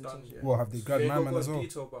has to get done? Yeah. What, have they grabbed my man as well?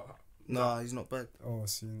 Nah, he's not bad. Oh,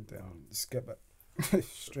 see, just get back.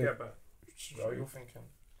 Straight. Get back. What you're thinking?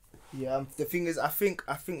 Yeah, the thing is, I think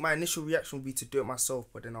my initial reaction would be to do it myself,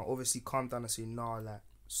 but then I'll obviously calm down and say, nah, like,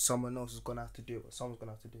 someone else is gonna have to do it, but someone's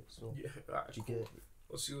gonna have to do it. So yeah, right, you cool. get it.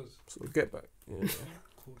 What's yours? So get back. Yeah,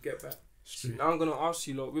 cool. Get back. Now I'm gonna ask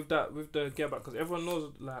you, with the get back, because everyone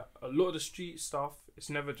knows like a lot of the street stuff. It's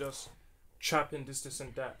never just trapping this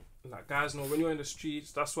and that. Like guys know when you're in the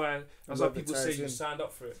streets. That's why people say you signed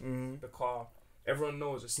up for it. The car. Everyone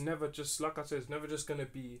knows it's never just like I said. It's never just gonna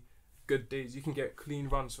be good days. You can get clean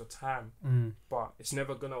runs for time, but it's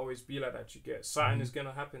never gonna always be like that. You get something is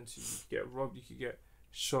gonna happen to you. You get robbed. You could get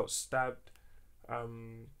shot, stabbed,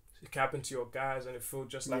 it can happen to your guys and it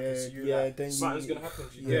feels just like it's you. Yeah, like, then something's gonna happen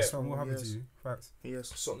to you. Something will happen to you. Facts.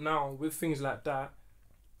 Yes. So now with things like that,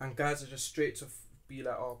 and guys are just straight to be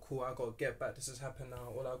like, oh cool, I gotta get back. This has happened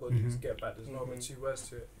now. All I gotta do is get back. There's not even 2 words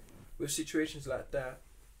to it. With situations like that,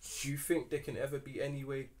 do you think there can ever be any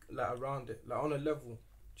way like around it? Like on a level,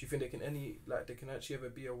 do you think there can actually ever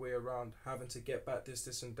be a way around having to get back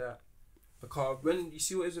this and that? Because when you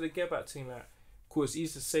see what is with the get back thing, like, of course, it's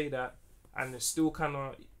easy to say that, and it's still kind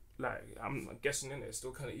of like I'm guessing in it, it's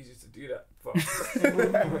still kind of easy to do that. But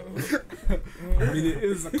I mean, it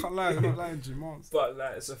is. I can't lie. I'm not lying, Jimons. But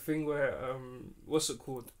like, it's a thing where what's it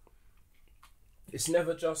called? It's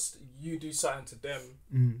never just you do something to them,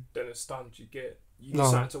 then it's done. You do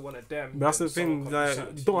something to one of them. That's the thing. Like,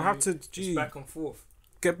 you don't have to. It's back and forth.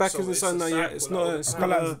 Get back isn't something like it's not a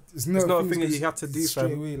thing that you have to do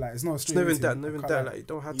straight away. Like it's not straight. Never that. Like you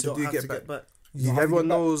don't have to do get back. Everyone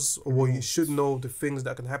knows, or you should know the things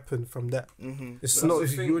that can happen from that. It's not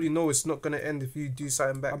if you already know it's not gonna end if you do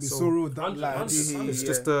something back. I'll be so rude. It's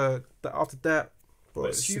just that after that.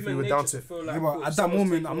 But if you were down to it. Yeah, but at that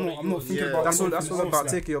moment, I'm not thinking about. That's what about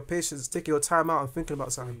taking your patience, taking your time out and thinking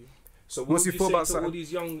about something. So once you thought about all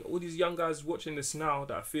these young guys watching this now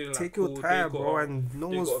that are feeling like take your time, bro, and no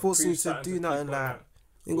one's forcing you to do nothing. Like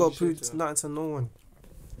you ain't got to prove nothing to no one.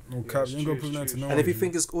 No cap, you ain't gonna prove that to no one. And if you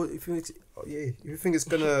think it's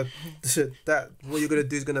gonna that what you're gonna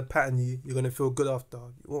do is gonna pattern you, you're gonna feel good after.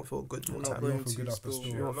 You won't feel good. You're not going to after still.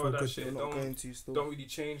 You won't feel good. Shit don't really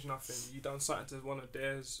change nothing. You done something to one of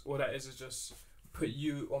theirs. All that is just put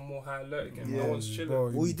you on more high alert again. No one's chilling.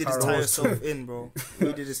 Bro, all you did is tie yourself in, bro. All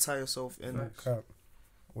you did is tie yourself in. No cap.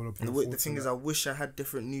 The thing is, I wish I had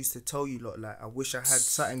different news to tell you lot. Like, I wish I had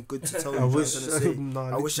something good to tell you.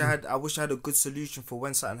 I wish I had a good solution for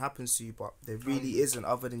when something happens to you, but there really isn't,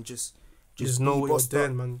 other than just know what you're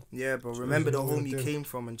doing, man. Yeah, bro. Remember the home you came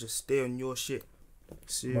from and just stay on your shit.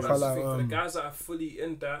 Seriously. For the guys that are fully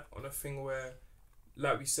in that, on a thing where,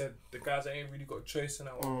 like we said, the guys that ain't really got a choice in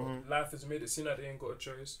that, or life has made it seem like they ain't got a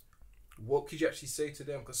choice. What could you actually say to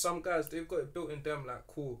them? Because some guys, they've got it built in them, like,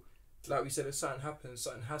 cool. Like we said, if something happens,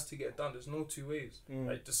 something has to get done. There's no two ways.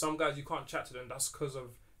 Like, to some guys, you can't chat to them. That's because of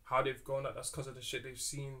how they've grown up. That's because of the shit they've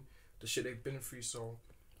seen, the shit they've been through. So,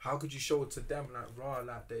 how could you show it to them, like,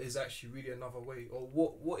 like, there is actually really another way? Or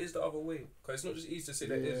what is the other way? Because it's not just easy to say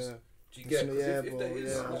there is. Do you get? If there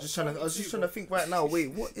is, I was just trying to think right now.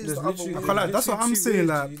 Wait, what is the other way? I feel like that's what I'm saying.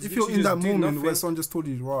 Like, if you're in that moment where someone just told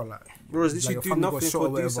you raw, like, bro, it's literally do nothing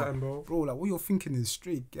for do something, bro. Bro, like, what you're thinking is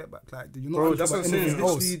straight get back. Like, you're not. Bro, that's what I'm saying.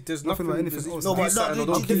 Literally, there's nothing about anything else. No, but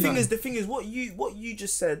the thing is, what you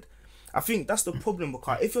just said. I think that's the problem,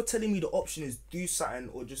 because if you're telling me the option is do something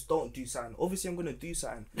or just don't do something, obviously I'm gonna do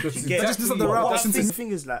something. The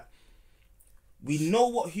thing is, like, we know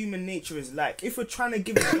what human nature is like. If we're trying to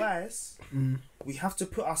give advice, we have to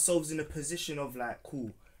put ourselves in a position of, like,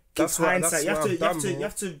 cool. That's hindsight. You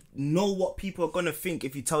have to know what people are gonna think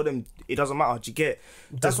if you tell them it doesn't matter. Do you get?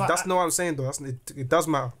 That's not what I'm saying though. It does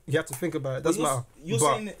matter. You have to think about it. It does matter. You're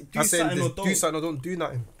saying do something or don't do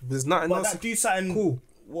nothing. There's nothing else. Do something cool.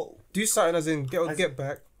 What? Do something as in get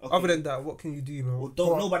back. Okay. Other than that, what can you do, bro?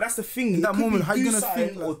 No, but that's the thing. In that moment, how you gonna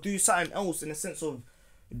think? Or do something else in the sense of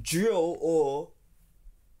drill, or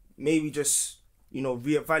maybe just,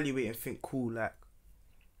 reevaluate and think, cool, like,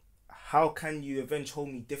 how can you avenge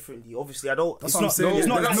homie differently? Obviously, I don't. That's what I'm saying. It's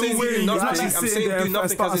not like no way. I'm saying do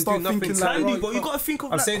nothing as in do nothing. But you gotta think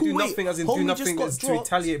of. I'm saying do nothing as in do nothing as to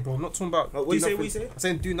retaliate, bro. I'm not talking about. What you say? I'm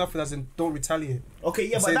saying do nothing as in don't retaliate. Okay,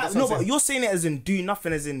 yeah, but you're saying it as in do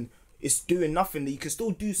nothing as in it's doing nothing. That you can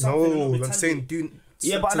still do something. No, I'm saying do.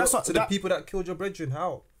 Yeah, but that's what to the people that killed your brethren.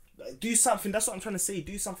 How? Do something. That's what I'm trying to say.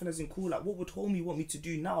 Do something as in cool. Like, what would homie want me to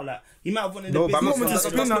do now? Like, he might have wanted. No, but I'm not what you're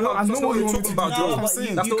talking about, Joe.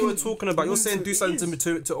 That's not what we're talking about. You're saying do something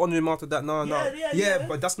to honour him after that. No. Yeah,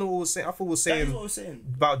 but that's not what we're saying. I thought we were saying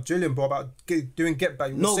about drilling, bro. About doing get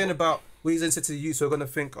back. We're saying about what he's into to you. So we're gonna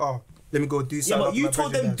think, let me go do something. Yeah, but you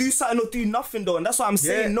told them do something or do nothing though, and that's what I'm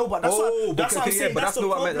saying. No, but that's what I'm saying. That's the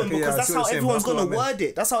problem, because that's how everyone's gonna word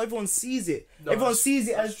it. That's how everyone sees it. Everyone sees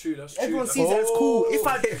it as everyone sees it as cool.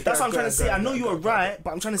 That's what I'm trying to say. I know you're right,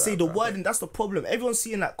 but I'm trying to say the wording. That's the problem. Everyone's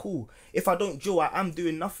seeing that cool. If I don't drill, I am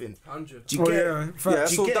doing nothing. 100. Do you get? Yeah.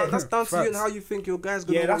 So that's down to you and how you think your guys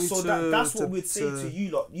gonna. Yeah, that's what we'd say to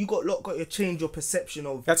you lot. You got to change your perception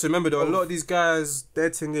of. You have to remember though, a lot of these guys, their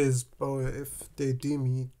thing is, if they do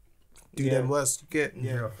me. Do them worse, you get.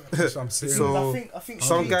 Yeah, that's what I'm saying. So I think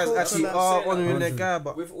some guys actually are honouring their guy,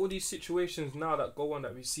 but with all these situations now that go on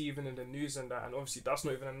that we see even in the news and that, and obviously that's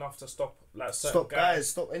not even enough to stop stop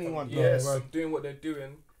anyone. From doing what they're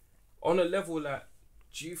doing on a level. Like,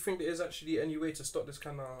 do you think there is actually any way to stop this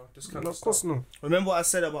kind of stuff? Of course not. Remember what I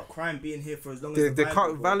said about crime being here for as long as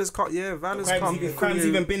violence can't crime's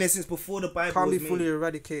even been here since before the Bible. Can't be fully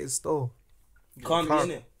eradicated still. Can't be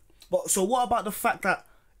in it. But so what about the fact that?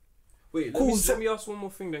 Wait, let me ask one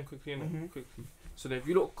more thing then quickly. Quickly. So then if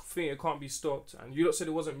you lot think it can't be stopped, and you lot said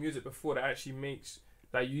it wasn't music before that actually makes,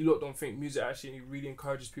 like, you lot don't think music actually really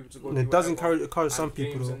encourages people to go. It does encourage some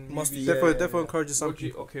people though. Must be definitely encourages some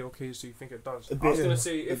people. Okay, so you think it does? I was gonna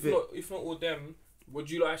say if not all them, what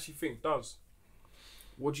do you lot actually think does?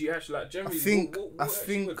 What do you actually like generally? I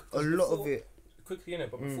think a lot of it quickly in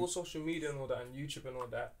it, but before social media and all that and YouTube and all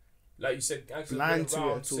that. Like you said, blind to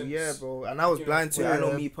it at all, yeah, bro. And I was blind to it. I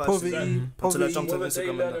know me personally. Until I jumped on Instagram. Where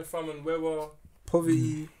were they learning from, and where were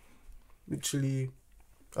poverty? Literally,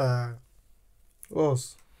 what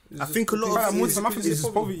else? I think a lot of it is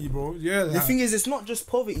poverty, bro. Yeah. The thing is, it's not just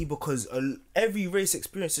poverty, because every race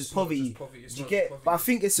experiences poverty. You get, but I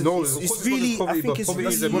think it's really. I think it's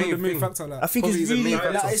really the main factor. I think it's really.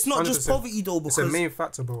 It's not just poverty though, because it's a main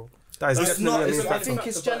factor, bro. That is definitely a main factor. I think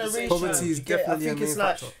it's generation. Poverty is definitely a main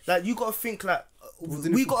factor. Like you gotta think like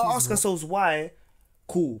we gotta ask ourselves why.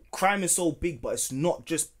 Cool, crime is so big, but it's not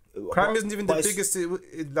just. Crime isn't even the biggest.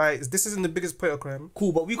 Like, this isn't the biggest point of crime.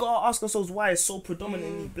 Cool, but we gotta ask ourselves why it's so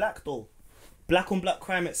predominantly black though. black on black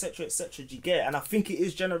crime, etc., etc. Do you get it? And I think it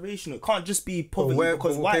is generational. It can't just be poverty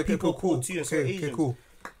because white people call too, and so Asians. Cool.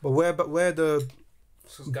 But where the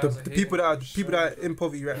people that are in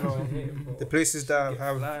poverty right now, the places that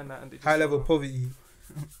have high level poverty,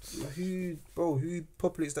 who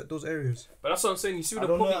populates those areas? But that's what I'm saying. You see what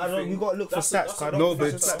the poverty thing. We gotta look for stats. No,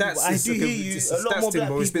 but stats. I do hear you. A lot more black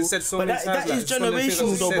people. It's been said so many times. That is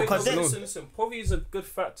generational though. Because listen, poverty is a good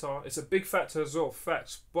factor. It's a big factor as well.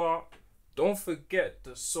 Facts, but. Don't forget,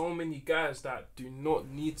 there's so many guys that do not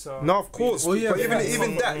need to. No, of course. Well, yeah, but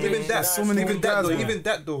even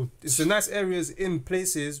that though, it's the nice areas in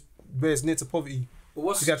places where it's near to poverty. But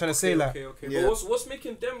what's you trying to say like? Okay. Yeah. But what's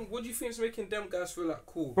making them? What do you think is making them guys feel like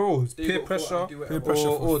cool? Bro, peer pressure,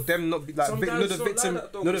 or them not be like not the victim. A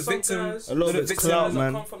lot of it's clout,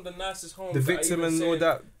 man. Come from the nicest home. The victim and all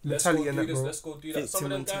that mentality and that, bro. Let's go do that. Some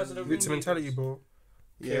of them guys are the victim mentality, bro.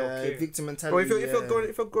 Okay. Victim mentality. Well,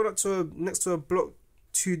 if you're going up to next to a block,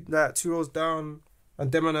 two rows down,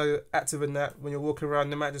 and them are active in that, when you're walking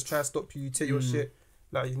around, they might just try to stop you, take your shit.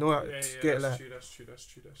 Like you know how to get like. That's true.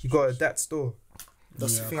 You got to adapt still.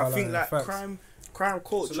 That's the thing. I think like crime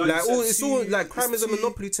culture. So it's all like crime is a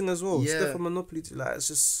monopoly thing as well. Yeah. It's different monopoly. Like it's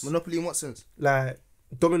just monopoly in what sense? Like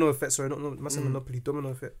domino effect. Sorry, not massive monopoly. Domino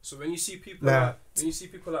effect. So when you see people like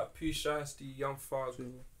Pooh Shiesty, Young Fars,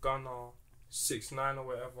 Gunna, 6ix9ine or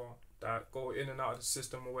whatever that go in and out of the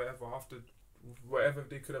system or whatever after whatever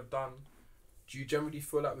they could have done, do you generally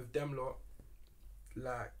feel like with them lot,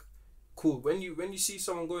 like, cool, when you see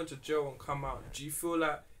someone go into jail and come out, do you feel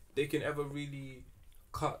like they can ever really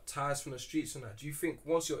cut ties from the streets and that? Do you think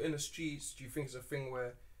once you're in the streets, do you think it's a thing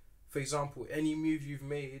where, for example, any move you've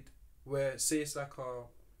made where say it's like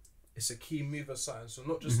it's a key move or something, so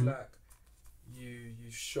not just like you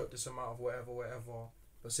shot this amount of whatever,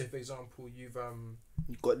 but say for example you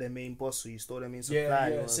got their main boss, or you stole their main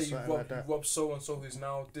supply, or say you rob so and so who's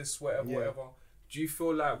now this whatever. Do you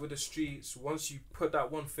feel like with the streets, once you put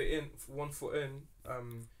that one foot in,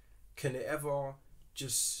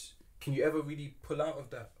 can you ever really pull out of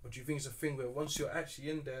that, or do you think it's a thing where once you're actually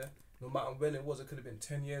in there, no matter when it was, it could have been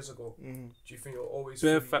 10 years ago. Do you think you're always?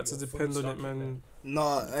 Bare factors depend on it, man.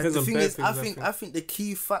 No, the thing is, I think the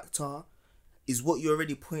key factor is what you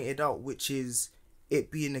already pointed out, which is it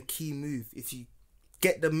being a key move. If you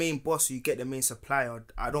get the main boss or you get the main supplier,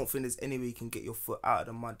 I don't think there's any way you can get your foot out of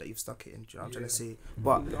the mud that you've stuck it in. Do you know what I'm trying to say?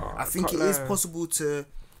 But I think it is possible to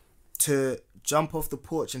jump off the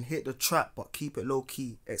porch and hit the trap, but keep it low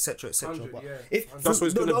key, etc., etc. But that's what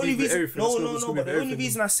it's gonna be with everything. No. But the only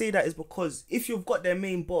reason I say that is because if you've got their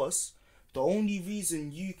main boss, the only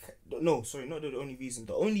reason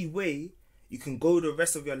the only way you can go the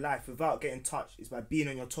rest of your life without getting touched is by being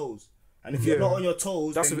on your toes. And if you're not on your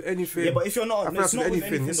toes, that's with anything. Yeah, but if you're not, it's not with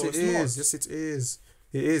anything. Yes, it is. Yes, it is.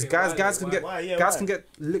 It is. Okay, guys can get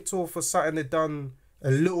licked off for something they done,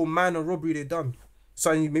 a little minor robbery they done.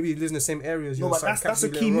 Something maybe lives in the same area as you. No, but that's a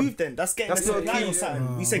key move then. That's getting a supply or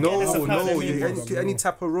something. We said any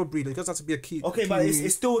type of robbery. It doesn't have to be a key. Okay, but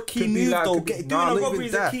it's still a key move though. Doing a robbery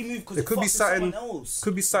is a key move because it could be something else.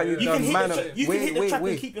 Could be something you done minor. You can hit the trap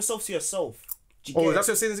and keep yourself to yourself. That's what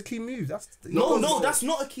you're saying is a key move. That's that's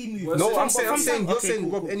not a key move. No, I'm saying you're saying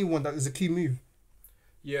rob anyone that is a key move.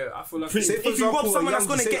 Yeah, I feel like if you rob someone that's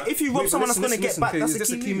gonna get back,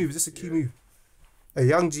 that's a key move. This is a key move. A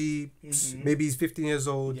young G, maybe he's 15 years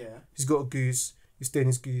old. Yeah. He's got a goose. He's staying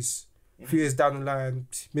his goose. 3 years down the line,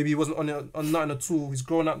 maybe he wasn't on nothing at all. He's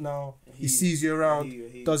grown up now. He sees you around.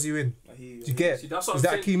 Does you in? Do you get? See, is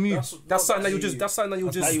that a key move? That's something that you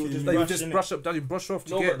just brush up. That you brush off.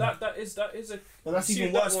 No, but that is a. But that's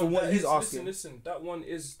even worse for what he's asking. Listen, that one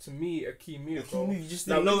is to me a key move. You just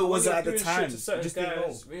didn't know it was at the time. Just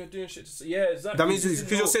when you're doing shit to exactly. That means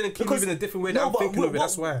because you're saying a key move in a different way that I'm thinking of it.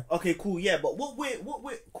 That's why. Okay, cool, yeah, but what we're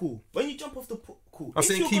cool. When you jump off the cool. I'm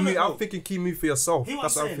saying key move. I'm thinking key move for yourself.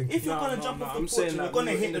 That's what I'm thinking. If you're gonna jump off the porch and you're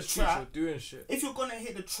gonna hit the trap, if you're gonna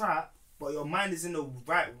hit the trap, but your mind is in the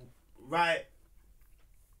right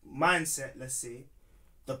mindset, let's say,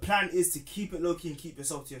 the plan is to keep it low key and keep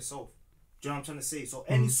yourself to yourself. Do you know what I'm trying to say? So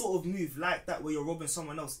any sort of move like that where you're robbing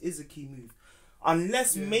someone else is a key move.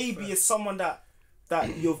 Unless maybe it's someone that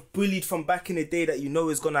you've bullied from back in the day that you know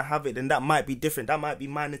is gonna have it, then that might be different. That might be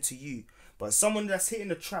minor to you. But someone that's hitting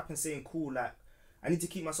the trap and saying, cool, like, I need to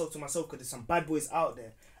keep myself to myself because there's some bad boys out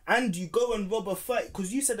there. And you go and rob a fight,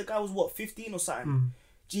 because you said the guy was what, 15 or something?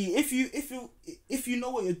 Gee, if you know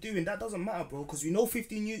what you're doing, that doesn't matter, bro, because we know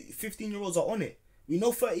 15-year-olds are on it. We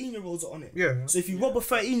know 13-year-olds are on it. Yeah. So if you rob a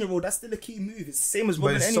 13-year-old, that's still a key move. It's the same as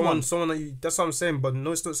robbing anyone. Someone that that's what I'm saying, but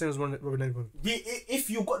no, it's not the same as robbing anyone. If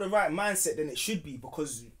you've got the right mindset, then it should be,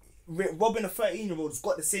 because robbing a 13-year-old's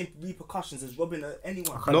got the same repercussions as robbing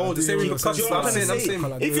anyone. No, the same repercussions. I'm saying.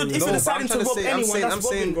 If you're deciding to rob anyone, that's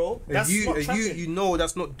robbing, bro. You know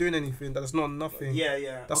that's not doing anything. That's not nothing.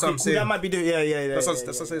 Yeah. That's what I'm saying. That might be doing. Yeah. That's what it's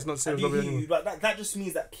not the same as robbing anyone. But that just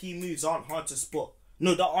means that key moves aren't hard to spot.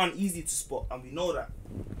 No, that aren't easy to spot, and we know that.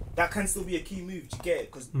 That can still be a key move. Do you get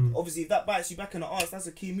it? Because obviously, if that bites you back in the arse, that's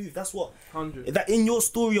a key move. That's what. 100. That in your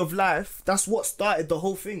story of life, that's what started the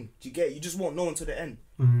whole thing. Do you get it? You just won't know until the end.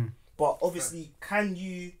 But obviously, can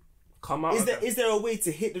you come out? Is there a way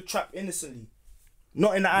to hit the trap innocently?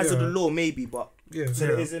 Not in the eyes of the law, maybe, but it is,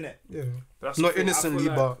 isn't it? Yeah. Not innocently,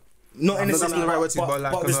 but. Not innocently, that's the right word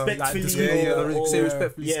to, but respectfully. Say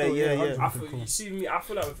respectfully. You see me. I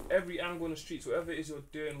feel like with every angle on the streets, whatever it is you're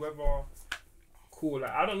doing, whether cool,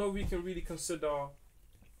 like I don't know if we can really consider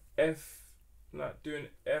doing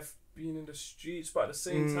F being in the streets, but at the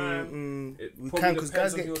same time, we can because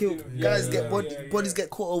guys get killed. Guys get bodies get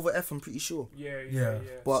caught over F. I'm pretty sure. Yeah.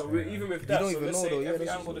 But so even with that, so let's say every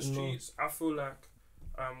angle on the streets, I feel like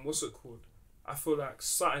what's it called? I feel like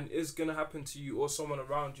something is gonna happen to you or someone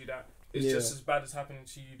around you that is just as bad as happening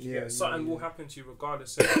to you. Something will happen to you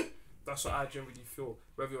regardless. So that's what I generally feel.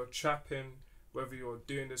 Whether you're trapping, whether you're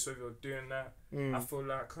doing this, whether you're doing that, I feel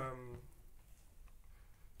like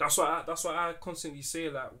that's what I constantly say.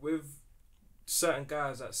 Like with certain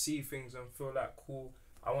guys that see things and feel like cool,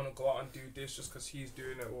 I want to go out and do this just because he's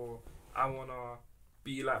doing it, or I want to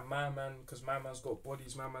be like my man because my man's got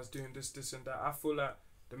bodies, my man's doing this and that. I feel like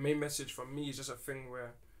the main message from me is just a thing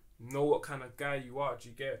where know what kind of guy you are. Do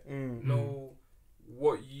you get? Know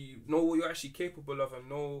what you're actually capable of, and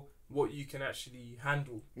know what you can actually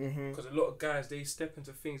handle. Because a lot of guys, they step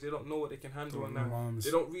into things they don't know what they can handle, and they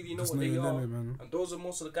don't really know what they are. And those are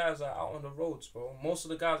most of the guys that are out on the roads, bro. Most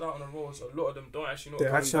of the guys out on the roads, a lot of them don't actually know. They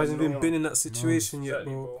actually hasn't even been in that situation yet,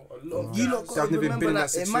 bro. A lot of guys haven't even been in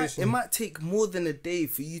that situation. It might take more than a day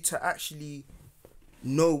for you to actually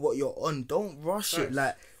know what you're on. Don't rush it.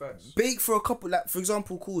 Like bake for a couple. Like for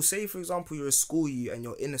example, say for example you're a school you and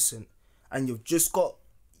you're innocent and you've just got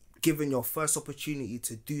given your first opportunity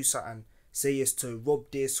to do something. Say it's to rob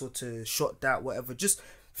this or to shot that, whatever. Just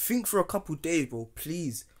think for a couple days, bro.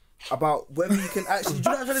 Please. About whether you can actually. Do you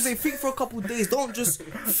know what I'm trying to say? Think for a couple days. Don't just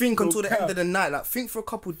think until the end of the night. Like think for a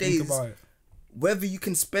couple days. Whether you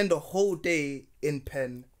can spend a whole day in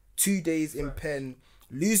pen, 2 days in pen,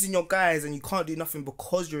 losing your guys and you can't do nothing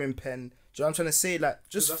because you're in pen. Do you know what I'm trying to say? Like,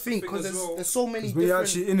 just think, because there's so many different...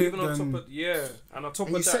 actually in it, on top of, and on top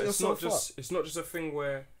of that, it's not just a thing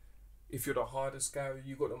where if you're the hardest guy,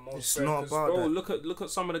 you got the most... It's not about that. Look at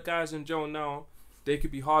some of the guys in jail now. They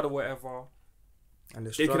could be hard or whatever. And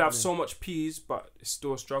they could have so much peas, but it's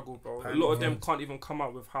still a struggle, bro. A lot of them can't even come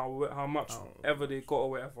out with how much ever they got or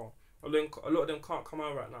whatever. A lot of them can't come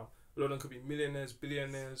out right now. A lot of them could be millionaires,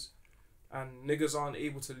 billionaires, and niggas aren't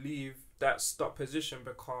able to leave that stuck position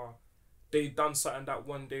because they done something that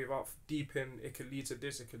one day right deep in, it could lead to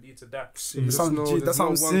this, it could lead to that. That's what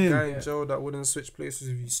I'm saying. Guy in jail that wouldn't switch places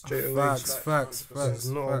with you straight away. Facts. It's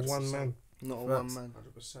not a one man. Not a one man.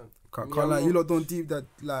 100%. Can't like you lot don't deep that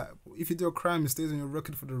like if you do a crime it stays on your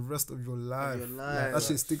record for the rest of your life. Like, that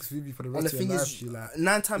shit sticks with you for the rest of your life. Like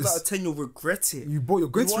 9 times out of 10 you'll regret it. You're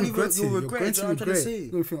going to regret it. You're going to regret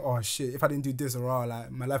it. You'll think, oh shit, if I didn't do this or like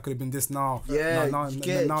my life could have been this now. Yeah.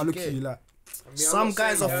 Now look at you like. Some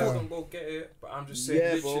guys are for go get it, but I'm just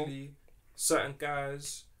saying literally certain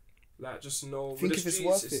guys like just know think if it's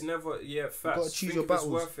worth it. It's never facts. You gotta choose your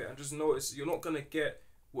battles. It's worth it, and just know you're not gonna get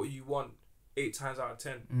what you want 8 times out of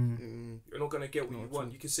 10. You're not gonna get what you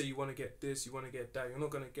want. You can say you want to get this, you want to get that. You're not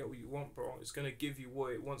gonna get what you want, bro. It's gonna give you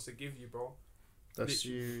what it wants to give you, bro. That's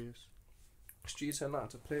serious. Streets are not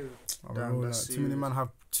to play with. Damn, too many men have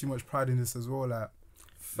too much pride in this as well. Like,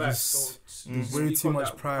 facts. Way too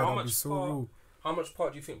much pride. That is so real. How much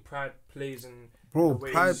part do you think pride plays in? Bro,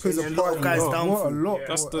 pride plays a part of guys down. What a lot.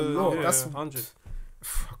 That's that's 100.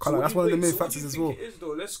 That's one of the main factors as well. What do you think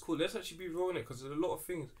it is though? Let's actually be real in it because there's a lot of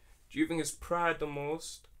things. Do you think it's pride the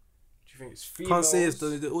most? Do you think it's females? Can't say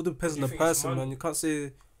it all depends on the person, man. You can't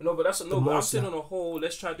say. No, but but I'm saying on a whole.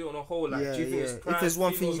 Let's try to do it on a whole. Like, do you think it's pride? If there's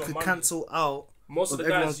one thing you could cancel out, most of the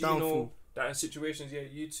guys you know that in situations,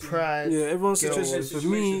 you too. Pride. Yeah, everyone's situations. For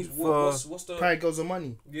me, what's the pride, girls, and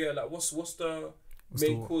money. Yeah, like what's the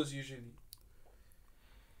main cause usually?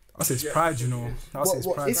 I say it's pride, you know. I say it's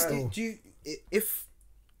pride still.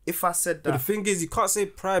 If I said that, but the thing is, you can't say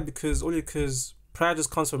pride because pride just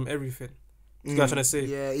comes from everything. You know what I'm trying to say?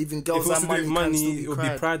 Yeah, even girls if it money, it would be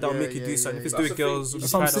pride that will make you do something. If it's doing girls, it would be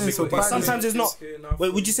pride that will make you do something. Sometimes it's not.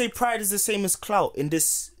 Wait, would you say pride is the same as clout in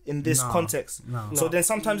this context? No. So then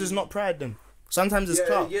sometimes it's not pride then. Sometimes it's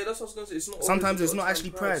clout. Yeah, that's what I was gonna say. It's not. Sometimes it's not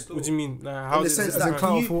actually pride. What do you mean? Like, how in the sense that,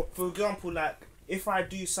 for example, like if I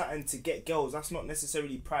do something to get girls, that's not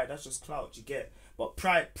necessarily pride. That's just clout. You get. But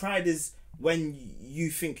pride is when you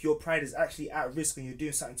think your pride is actually at risk and you're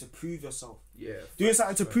doing something to prove yourself. Yeah. Doing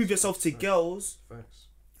something to prove yourself to girls.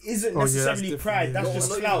 Isn't necessarily pride. That's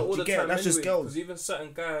just clout. You get. That's just girls. Because even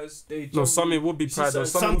certain guys, some it would be pride. Or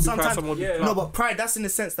some would be pride. Some would be clout. No, but pride. That's in the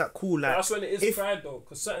sense that cool. Like that's when it is pride though.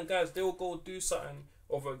 Because certain guys, they will go do something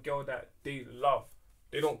over a girl that they love.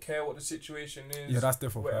 They don't care what the situation is. Yeah, that's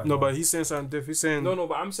different. No, but he's saying something different. He's saying no,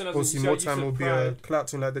 but I'm saying as obviously more time will be a clout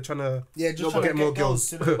thing. Like they're trying to just trying to get more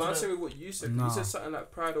girls. But I'm saying what you said. You said something like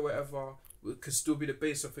pride or whatever could still be the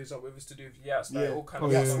base of, for example, if it's to do with all kind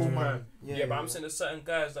of stuff. But I'm saying there's certain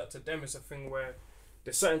guys that to them it's a thing where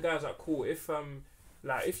there's certain guys that cool. If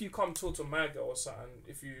like if you come talk to my girl or something,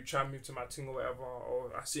 if you try and move to my thing or whatever,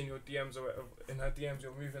 or I see in your DMs or whatever, in her DMs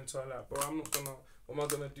you're moving to her like, bro, I'm not gonna. What am I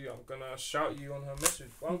gonna do? I'm gonna shout you on her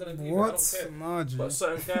message. What I'm gonna do? I don't care. Margin. But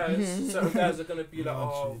certain guys are gonna be like,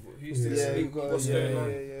 oh, who's this link? What's going on?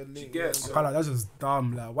 You get? I can't, like, that's just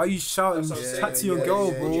dumb. Like, why are you shouting? Chat to your girl,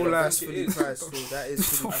 bro. Like, that's fully pride still. That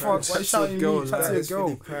is fully pride. Why you shouting me? Chat to your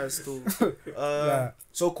girl. Pride still.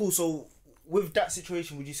 So cool. So with that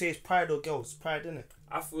situation, would you say it's pride or girls? Pride, innit?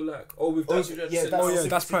 I feel like with that situation,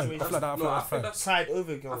 that's pride. I feel that's pride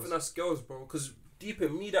over girls. I think that's girls, bro. Because deep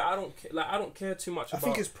in me that I don't care too much about. I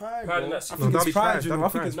think it's pride. In that I think it's pride. I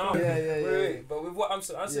think it's pride. Wait. But with what I'm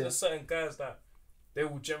saying, I see there's certain guys that they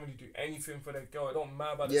will generally do anything for their girl. It don't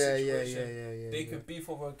matter about the situation. They could beef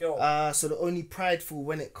over a girl. So they're only prideful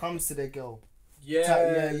when it comes to their girl. Yeah.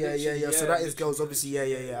 So that is girls, obviously. I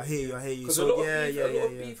hear you. Because a lot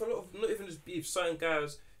of beef, not even just beef. Certain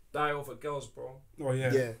guys die over girls, bro. Oh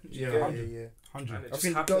yeah. 100. I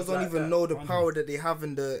think girls don't even know the power that they have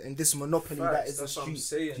in this monopoly that is the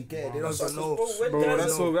street. You get it? They don't even know. Bro,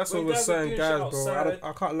 that's what we're saying, guys, bro.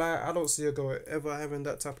 I can't lie. I don't see a girl ever having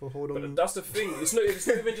that type of hold on me. But that's the thing. It's not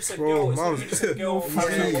even just a girl. It's not even just a girl.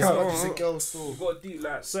 It's a girl still. You got deep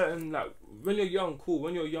like certain like. When you're young, cool.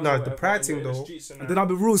 When you're young, no, the pride thing though. And then I'll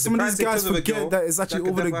be real. Some of these guys forget that it's actually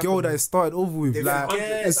over the girl that it started over with. Like,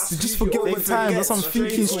 just forget over time. That's what I'm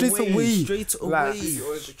thinking. Straight away.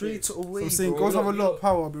 I'm saying girls have a lot of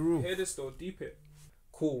power. I'll be real. Hear this though, deep it.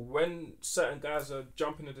 Cool. When certain guys are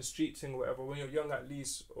jumping to the street thing or whatever, when you're young at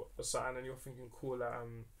least or something, and you're thinking, cool, like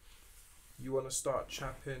you want to start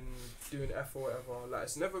trapping, doing F or whatever. Like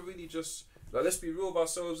it's never really just like let's be real with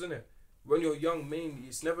ourselves, innit? When you're young, mainly,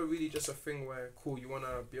 it's never really just a thing where, cool, you want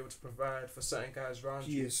to be able to provide for certain guys around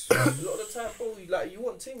you. A lot of the time, bro, you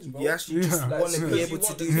want things, bro. You actually just want to be able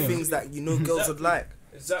to do things that you know girls would like.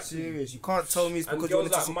 Exactly. Serious. You can't tell me it's because you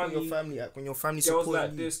want to support your family. Like, when your family supports you. Girls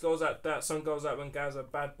like this, girls like that. Some girls like when guys are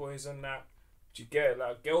bad boys and that. Do you get it?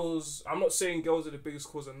 Like, girls... I'm not saying girls are the biggest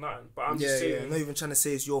cause of nothing, but I'm just saying... I'm not even trying to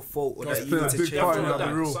say it's your fault or that you need to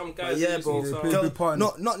change. Some guys... bro.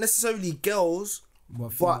 Not necessarily girls...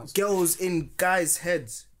 But girls in guys'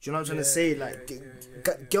 heads, do you know what I'm trying to say? Like,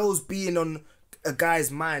 girls being on a guy's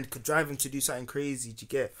mind could drive him to do something crazy. Do you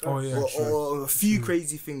get? Or a few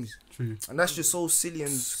crazy things. True. And that's just so silly.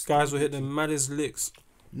 And guys will hit the maddest licks.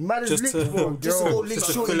 Just to fill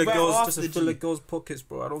the girls' pockets,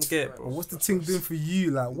 bro. I don't get it, bro. What's the thing doing for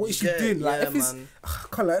you? Like, what is she doing? Like, if it's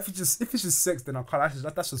just sex, then I can't.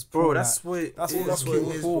 That's just bro. That's what it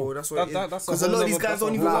is, bro. That's what it is. Because a lot of these guys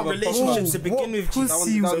don't even want relationships to begin with. So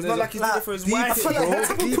it's not like he's doing it for his wife. I feel like what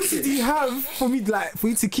type of pussy do you have for me, like, for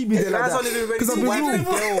you to keep me there like that? Because I'm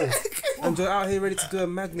real, and you're out here ready to do a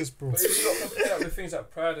madness, bro. But if you not compare with things like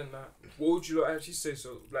pride and that. What would you like actually say?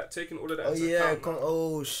 So, like, taking all of that into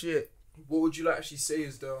account, shit. What would you like actually say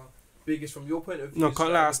is the biggest from your point of view? No,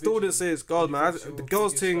 can't lie. I still wouldn't say it's girls, man. The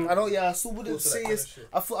girls thing. I still wouldn't say it's.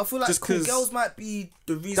 I feel like girls might be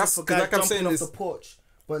the reason for guys jumping off the porch,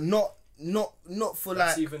 but not for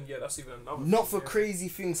that's like. Even another. Not for crazy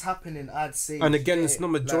things happening. I'd say. And again, it's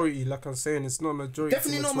not majority. Like I'm saying, it's not majority.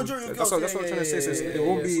 Definitely not majority of girls. That's what I'm trying to say. So it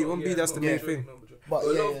won't be. That's the main thing. But a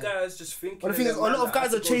lot of guys just thinking. But the thing is, a lot of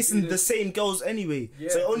guys are chasing the same girls anyway.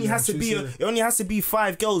 So it only has to be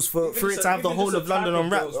 5 girls for it to have the whole of London on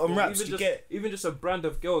raps. Even just a brand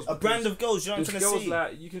of girls. A brand of girls. You know what I'm trying to say?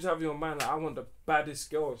 Like you can have in your mind like I want the baddest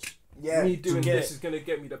girls. Yeah, me doing this is gonna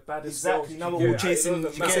get me the baddest girls. Exactly. Now we're all chasing.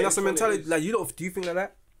 That's the mentality. Like you don't. Do you think like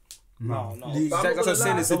that? No. That's what I'm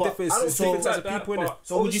saying. It's a different type of people in it.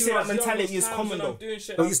 So would you say that mentality is common though?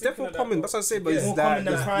 It's definitely common. That's what I'm saying. But it's more common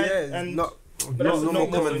than pride and not. But that's not more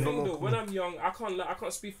common. When I'm young, I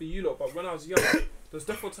can't speak for you lot, but when I was young, there's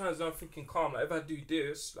definitely times that I'm thinking calm. Like if I do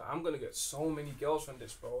this, like I'm gonna get so many girls from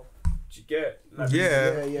this, bro. Do you get? Like,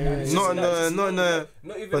 not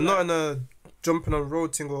in a jumping on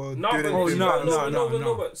road thing or no, doing anything.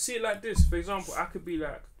 No. But see it like this. For example, I could be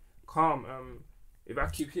like, calm. If I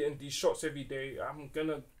keep hitting these shots every day, I'm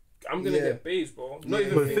gonna get based, bro. Not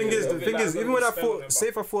even. But the thing is, even when I thought, say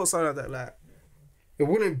if I thought something like that, like it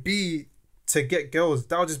wouldn't be to get girls.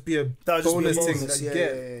 That would just be a bonus thing that you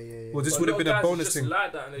get. Well, this would have been a bonus thing.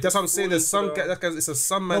 Like that's what I'm saying. There's some guys. It's a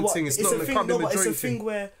some man thing. It's not. It can't be a majority it's a thing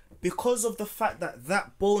where because of the fact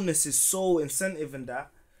that bonus is so incentive and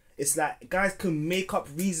that. It's like guys can make up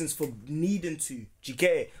reasons for needing to. Do you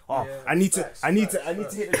get it? Oh, yeah, I need to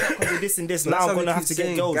hit the track because of this and this. Now I'm gonna have to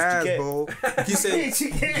get girls. Guys, do you get bro. You saying,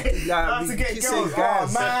 I have to get girls.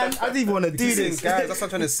 Oh, man, I didn't even want to do this. Guys, that's what I'm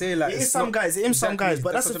trying to say. Like, it is some guys,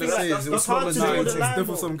 but that's the thing. It's hard to know the line.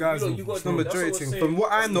 For some guys, it's not majority. From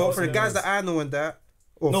what I know, from the guys that I know and that.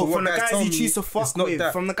 No, from the guys you choose to fuck with.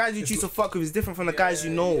 From the guys you choose to fuck with is different from the guys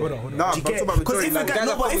you know. Nah, because if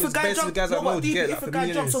a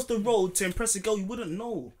guy jumps off the road to impress a girl, you wouldn't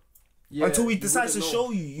know. Until he decides to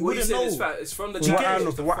show you, you wouldn't know. It's from the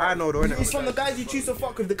guys. What I know, though, it's from the guys you choose to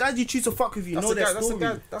fuck with. The guys you choose to fuck with, you know their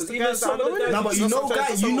story. That's the guys that I know. No, but you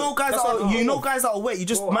know guys that are wet. You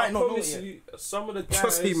just might not know it. Some of the guys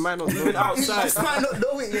trust me, might not know even outside. Just might not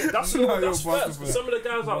know it yet. That's facts. Some of the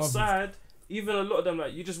guys outside. Even a lot of them,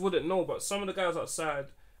 like, you just wouldn't know. But some of the guys outside,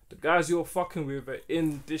 the guys you're fucking with are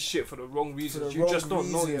in this shit for the wrong reasons. You just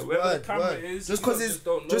don't know yet. Wherever the camera is, just because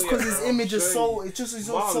his image is so, it's just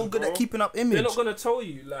so good at keeping up image. They're not gonna tell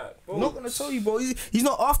you, like, bro. Not gonna tell you, bro. He's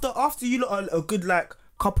not after you lot are a good like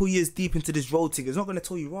couple years deep into this road thing. It's not gonna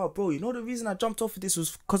tell you, wow, bro. You know the reason I jumped off of this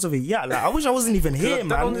was because of a yacht. Like, I wish I wasn't even here, man.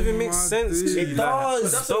 That don't even make sense. It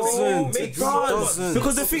does. It does.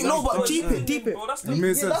 Because the thing, no, but deep it. It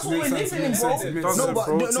makes sense. That's what we're living in, bro. No, but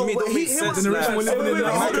he the generation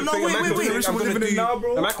we're living in now.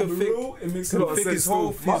 bro. I can think. It makes a lot of sense. His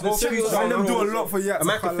whole future. I them do a lot for yachts.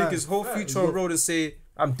 I can think his whole future on road and say,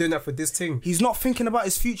 I'm doing that for this thing. He's not thinking about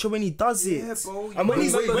his future when he does it. Yeah, bro. And when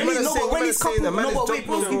he's couple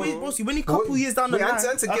years down the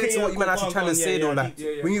line. To get to what you man actually trying to say though, like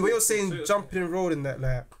when you're saying jumping road and that,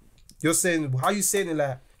 like you're saying, how you saying it,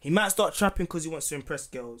 like he might start trapping because he wants to impress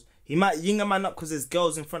girls. He might ying a man up because there's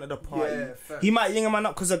girls in front of the party. He might ying a man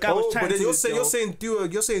up because a guy was chatting to his girl. You're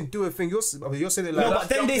saying do a thing. You're saying it like no, but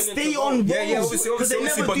then they stay on road. Because they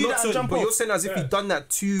never do that and jump off. But you're saying as if he done that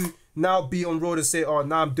to now be on road and say, oh,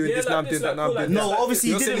 now I'm doing this, now I'm doing that, now I'm doing that. No,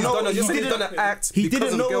 obviously he didn't know. He didn't act. He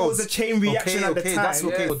didn't know it was a chain reaction at the time. That's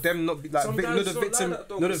okay. For them not be like, not the victim. A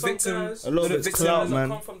lot of it's clout, man.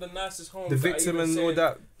 The victim and all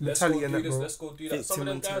that mentality and that, bro. Let's go do that. Some of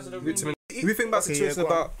them guys are the victim. If you think about situations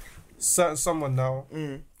about certain someone now,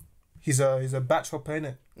 he's a batch hopper,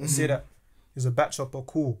 innit? Let's say that he's a batch hopper.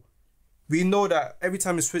 Cool. We know that every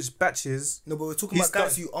time he switches batches. No, but we're talking about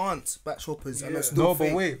guys who aren't batch hoppers. And no,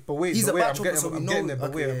 but wait. He's a batch hopper, so we know. I'm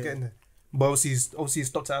getting there. But obviously he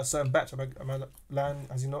stopped at a certain batch. Am I lying?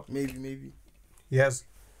 Has he not? Maybe. He has.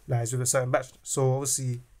 Like, he's with a certain batch. So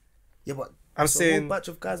obviously. Yeah, but I'm saying. A whole batch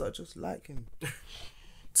of guys are just like him.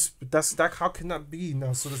 That's like, how can that be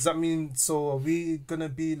now? So does that mean, so are we gonna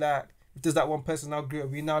be like, if there's that one person now great, are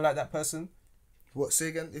we now like that person? What, say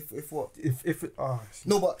again? If what?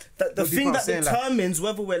 No, but the thing that determines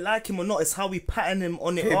whether we're like him or not is how we pattern him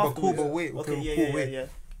on it afterwards. But cool, but wait. Yeah.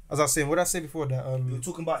 As I was saying, what did I say before that? You were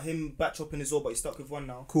talking about him batch hopping as well, but he's stuck with one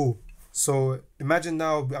now. Cool. So imagine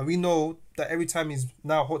now, and we know that every time he's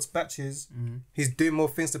now hot batches, he's doing more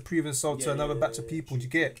things to prove himself to another batch of people. Do you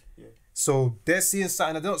get it? Yeah. So they're seeing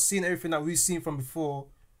something. They're not seeing everything that we've seen from before.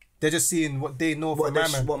 They're just seeing what they know from my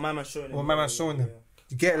man. What my man's showing them. What my man's showing them.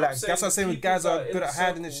 You get it? Like, that's what I'm saying. When guys are good at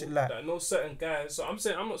hiding and shit, like. I know certain guys. So I'm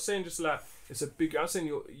not saying just like it's a big. I'm saying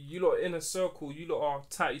you lot in a circle. You lot are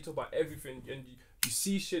tight. You talk about everything, and you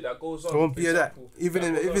see shit that goes on. Don't be that. Even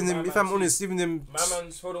if I'm honest, even them. My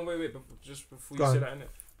man's. Hold on, wait. Just before you say that, innit?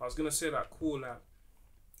 I was gonna say that cool, like.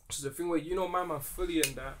 So the thing where my man fully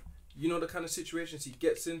in that. You know the kind of situations he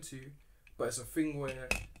gets into, but it's a thing where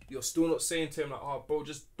you're still not saying to him like, oh, bro,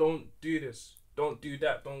 just don't do this, don't do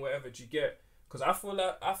that, don't whatever. Do you get? Because I feel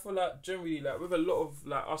like generally, like, with a lot of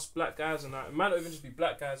like us black guys and that, it might not even just be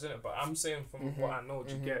black guys in it, but I'm saying from what I know,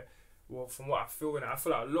 do you get? Well, from what I feel in it, I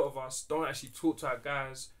feel like a lot of us don't actually talk to our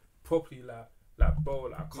guys properly, like bro,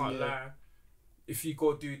 like I can't lie. If you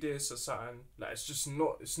go do this or something, like it's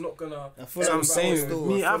not gonna. I'm saying,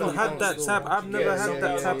 me, I haven't had that type. I've never had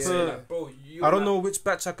that type of. Like, bro, I don't know which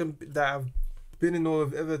batch that I've been in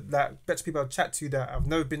or ever like batch people I've chat to that I've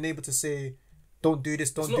never been able to say. don't do this,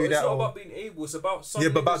 don't do that. It's not about being able. It's about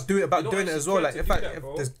but about doing it as well. Like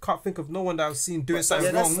if can't think of no one that I've seen doing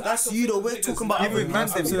something wrong. That's you though. We're talking about even man.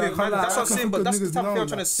 That's what I'm saying. But that's the stuff I'm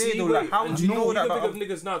trying to say though. Like how do you know that? You can think of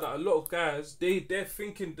niggas now that a lot of guys they're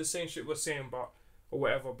thinking the same shit we're saying, but or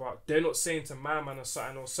whatever, but they're not saying to my man or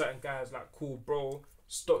something or certain guys like, cool, bro.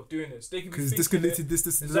 Stop doing this. They can be because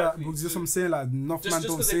this exactly. That. Just what I'm saying, like enough man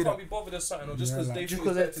don't say that. Just because they can't be bothered or something, or just because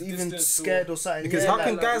like, they're even scared or something. Because how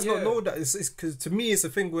can guys not know that? It's because to me it's a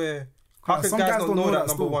thing where how can guys not know that?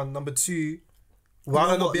 Number one, number two. Why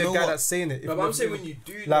don't not be a guy that's saying it? But I'm saying when you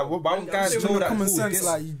do, like, why don't guys know that? Common sense,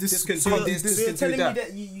 like this can do this. So you're telling me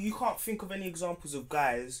that you can't think of any examples of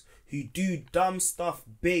guys who do dumb stuff,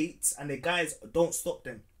 baits, and the guys don't stop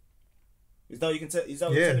them. Is that what you can tell? Is that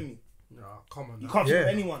what you're telling me? No, come on. You can't think of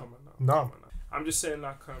anyone. No. I'm just saying,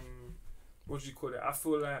 like, what do you call it? I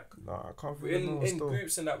feel like I can't think in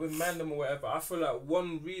groups and that with mandem or whatever. I feel like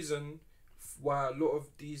one reason why a lot of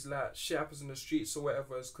these like shit happens in the streets or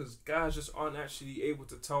whatever is because guys just aren't actually able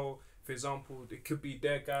to tell. For example, it could be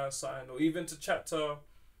their guy or something, or even to chat to,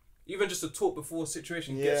 even just to talk before a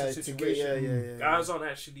situation gets a situation. Guys aren't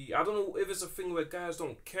actually. I don't know if it's a thing where guys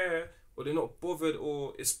don't care or they're not bothered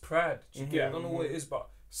or it's pride. Do you get? I don't know what it is, but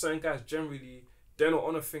certain guys generally they're not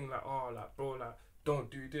on a thing like, oh, like, bro, like, don't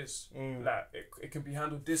do this. Like, it can be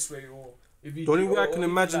handled this way, or if you. The only way I can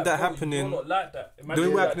imagine that happening. You're not like that. The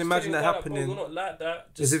only way I can imagine that happening. You're not like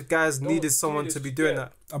that. Is if guys needed someone to be doing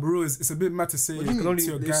that. Bro, it's a bit mad to say.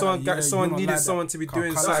 If someone needed someone to be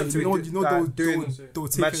doing something, they'll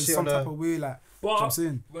take it some type of way, like. But I'm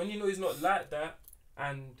saying, when you know he's not like that,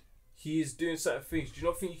 and he is doing certain things, do you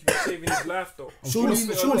not think you can be saving his life though?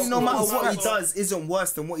 Surely no matter what he does isn't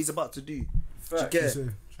worse than what he's about to do. Do you get it?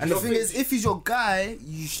 And the thing is, if he's your guy,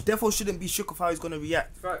 you therefore shouldn't be shook of how he's gonna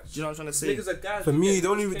react. Facts. Do you know what I'm trying to say? For me, the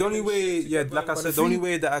only way, like I said, the only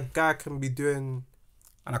way that a guy can be doing,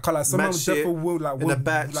 and I can't like some of therefore will like in a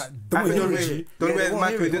batch. The only way a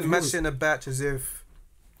man can do mad shit in a batch is if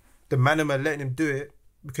the man are letting him do it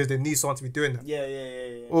because they need someone to be doing that.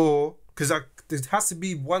 Yeah. Or because there has to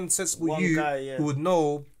be one sensible guy, who would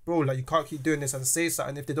know, bro, like you can't keep doing this and say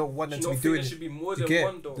something if they don't want them to be doing it. There should be more than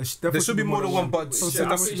one though. There should be more than one, but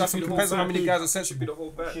that depends on how many guys are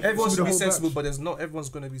sensible. Everyone should be sensible, but not everyone's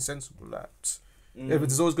gonna be sensible. Like,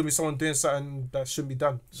 there's always gonna be someone doing something that shouldn't be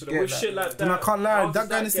done. So with shit like that, and I can't lie, that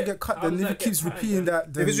guy needs to get cut. Then if he keeps repeating that,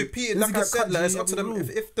 if it's repeated, like I said, it's up to them.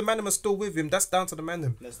 If the man are still with him, that's down to the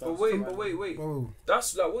man. But wait.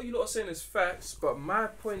 That's like what you lot are saying is facts. But my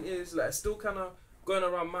point is like still kind of going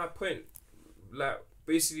around my point, like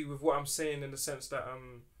basically with what I'm saying in the sense that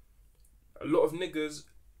a lot of niggas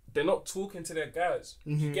they're not talking to their guys.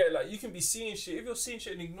 You get like you can be seeing shit. If you're seeing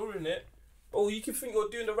shit and ignoring it, oh, you can think you're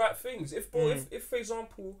doing the right things. If for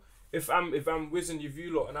example, if I'm whizzing your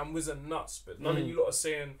view lot and I'm whizzing nuts, but none of you lot are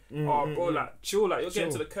saying, oh bro, like chill, like you're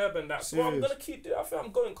getting to the curb and that. Bro, I'm gonna keep doing. I think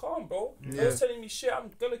I'm going calm, bro. No one's telling me shit. I'm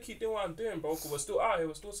gonna keep doing what I'm doing, bro. Cause we're still out here.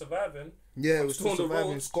 We're still surviving. Yeah, we're still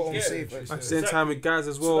surviving. Scott on safe. At the same time with guys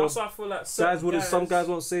as well. So that's why I feel like some guys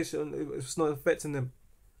won't say shit if it's not affecting them.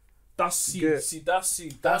 That's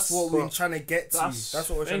what we're trying to get to. That's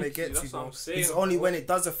what we're trying to get to, bro. It's only when it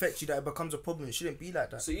does affect you that it becomes a problem. It shouldn't be like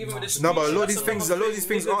that. So even with this, but a lot of these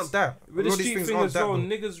things aren't that. With the street thing as well,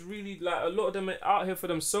 niggas really like a lot of them are out here for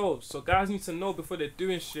themselves. So guys need to know before they're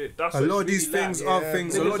doing shit. That's a lot of these things aren't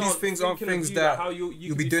things. A lot of these things aren't things that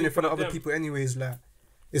you'll be doing in front of other people anyways. Like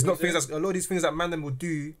it's not things that a lot of these things that man them will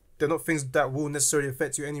do. They're not things that will necessarily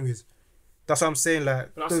affect you anyways. That's what I'm saying,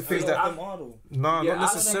 like the things that not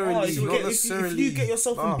necessarily. If you get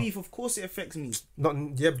yourself in beef, of course it affects me.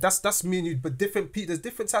 That's me and you, but there's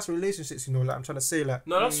different types of relationships, you know. Like I'm trying to say, like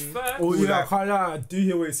no, that's fair. Oh yeah, I do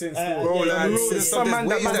hear what you're saying, bro. There's some man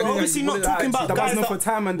that obviously not talking about guys for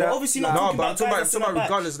time and that. Obviously not talking about guys. I'm talking about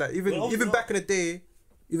regardless. Like even back in the day.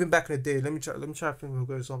 Let me try to think of a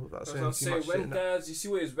good example about saying when guys, you see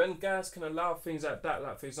what it is, when guys can allow things like that,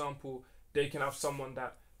 like for example, they can have someone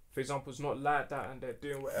that, for example, is not like that and they're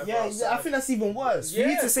doing whatever. Yeah, I think that's even worse. You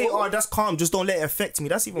need to say, oh, that's calm, just don't let it affect me.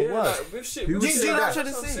 That's even worse. Like, with shit, Who would say that?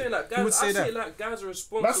 Who would say that? Like, guys are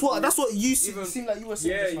responsible. That's what you seem like you were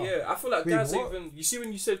saying. Yeah. I feel like guys even, you see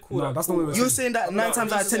when you said cool. No, that's not what we're saying. You're saying that 9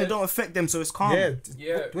 times out of 10 it don't affect them, so it's calm.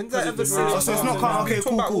 Yeah. When did that ever say? So it's not calm. Okay,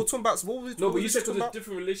 cool. No, but you said there's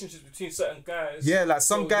different relationships between certain guys. Yeah, like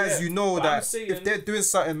some guys, you know that if they're doing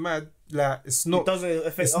something mad, like it's not. It doesn't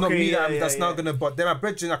affect. It's not me that's not gonna. But then my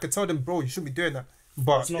brethren, I could tell them, bro, you shouldn't be doing that.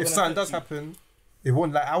 But if something does happen, it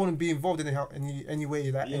won't. Like I wouldn't be involved in any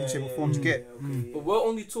way, like any shape or form. You get. But we're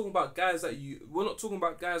only talking about guys that we're not talking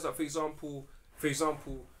about guys that, for example,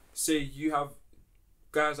 say you have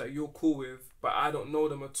guys that you're cool with, but I don't know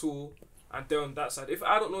them at all, and they're on that side. If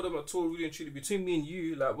I don't know them at all, really and truly, between me and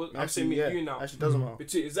you, like I'm saying me and you now, actually doesn't matter.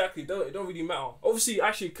 Exactly, it don't really matter. Obviously,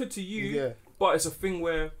 actually, it could to you, but it's a thing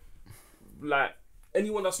where, like,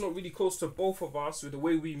 anyone that's not really close to both of us with the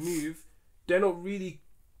way we move, they're not really.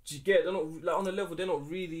 They're not like on the level. They're not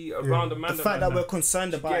really around the man. The fact that we're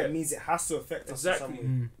concerned about it means it has to affect us. Exactly,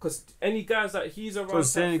 because any guys that he's around. So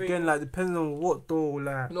saying again, like depending on what though,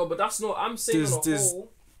 like. No, but that's not. I'm saying on a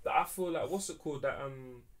whole that I feel like what's it called that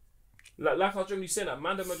like I was generally saying that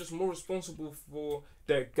man them are just more responsible for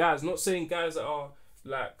their guys. Not saying guys that are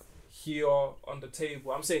like here on the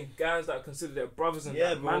table. I'm saying guys that are considered their brothers and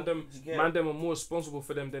that man them are more responsible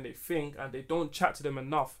for them than they think, and they don't chat to them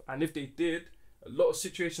enough. And if they did, a lot of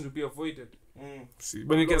situations would be avoided. See,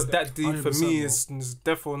 when it gets that deep, for me, it's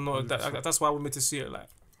definitely not that. That's why I wanted to see it. Like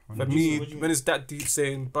for me, when it's that deep,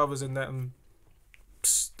 saying brothers and that,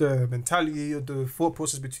 the mentality or the thought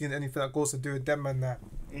process between anything that goes to do with them and that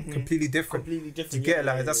completely different. You get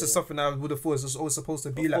like that's just something I would have thought is always supposed to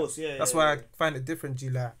be like. That's why I find it different. G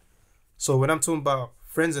like. So when I'm talking about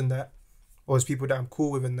friends and that, or it's people that I'm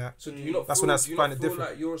cool with and that, so do you not that's feel, when I find it different.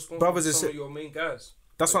 Like you're responsible brothers for is some of your main guys.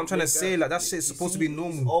 That's what I'm trying to say. Like that shit's supposed to be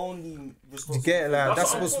normal. You get it? Like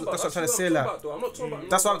that's what I'm trying to say. Like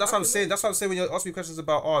that's what I'm saying. That's what I'm saying when you ask me questions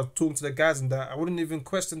about talking to the guys and that. I wouldn't even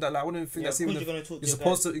question that. Like I wouldn't think that's even. You're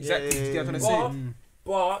supposed to exactly. You get what I'm trying to say.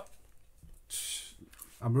 But.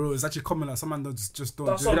 Bro, it's actually common that some man just don't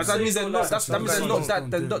do it. That means they're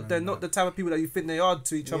not. They're not the type of people that you think they are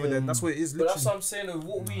to each other. Then that's what it is. But that's what I'm saying.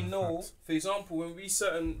 What we know, for example, when we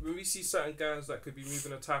see certain guys that could be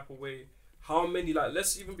moving a type of way. How many, like,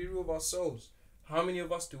 let's even be real with ourselves. How many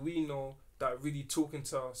of us do we know that are really talking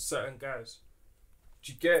to certain guys?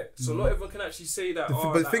 Do you get? So not everyone can actually say that.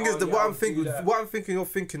 But the thing is, what I'm thinking, you're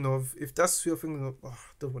thinking of, if that's what you're thinking of, I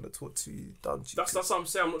don't want to talk to you, don't you? That's what I'm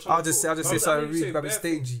saying. I'm not trying I'll just say something really grab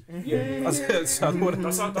stagey. Yeah. That's how I even word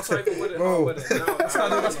it. Bro,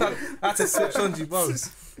 I had to switch on you, bro.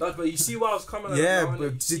 But you see why I was coming. Yeah,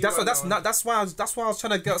 but that's why I was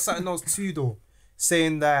trying to get something else too, though,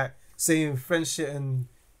 saying friendship and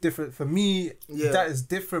different for me, that is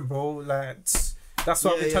different, bro. Like that's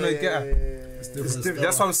what I'm trying to get at. It's different.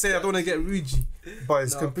 That's what I'm saying. I don't want to get rude, but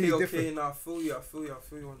it's completely different. Okay, I feel you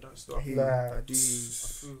on that stuff. I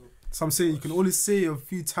feel. So I'm saying you can only say it a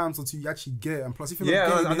few times until you actually get it. And plus, if you're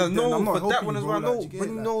not getting it, I'm not for that one as well. I know like,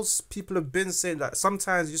 when those people have been saying that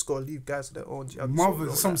sometimes you just gotta leave guys to their own.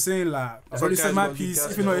 Mothers, so I'm saying like, I've already said my piece.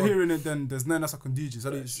 If you're not hearing it, then there's nothing else I can do.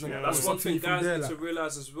 That's one thing guys need to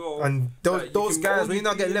realise as well. And those guys, when you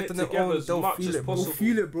not get left on their own, they'll feel it. They'll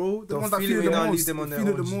feel it, bro. The ones that feel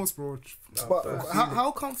it the most, bro. But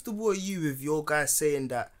how comfortable are you with your guys saying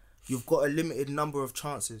that you've got a limited number of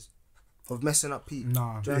chances of messing up Pete?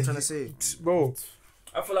 Nah. Do you know what I'm trying to say? Bro,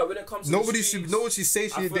 I feel like when it comes to nobody should say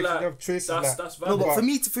she they have choices. That's no, but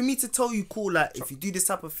for me to tell you, cool, like if you do this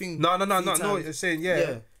type of thing. No. You're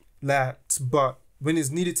saying like, but when it's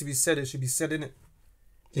needed to be said, it should be said, innit?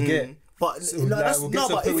 You get it? But so,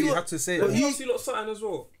 but if you have to say, but you see, lot something as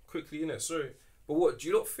well quickly, innit? Sorry, but what do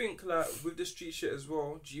you not think like with the street shit as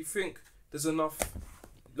well? Do you think there's enough?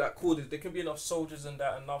 Like, cool, there can be enough soldiers and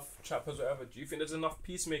that, enough trappers, whatever. Do you think there's enough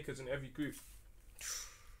peacemakers in every group?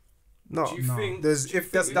 No. Do you think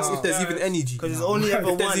if there's even any G? Because there's only ever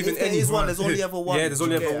one. There's only ever one. Yeah, there's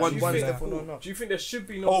only ever one. Do you think there should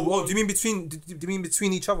be no? Oh, do you mean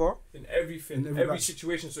between each other? In everything, in every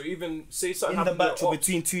situation. So even say something in the batch or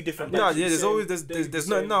between two different. No, yeah, there's always there's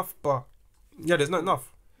not enough, but there's not enough.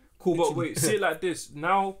 Cool, but wait, say it like this.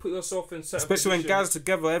 Now put yourself in certain especially positions. When guys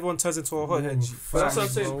together, everyone turns into a hothead. That's what I'm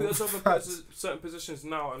saying. Put yourself in certain positions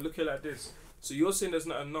now and look at it like this. So you're saying there's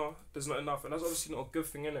not enough, and that's obviously not a good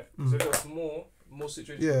thing, innit? So there's more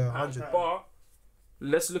situations. Yeah, 100. But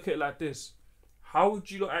let's look at it like this. How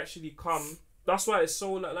would you not actually come? That's why it's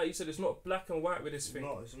so like you said, it's not black and white with this thing.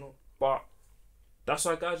 No, it's not. But that's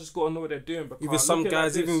why guys just gotta know what they're doing. Because even some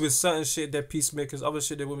guys, even with certain shit, they're peacemakers. Other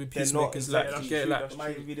shit, they won't be peacemakers. Like, that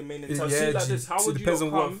might be the main intention. So see like this. How would you not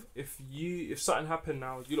come if something happened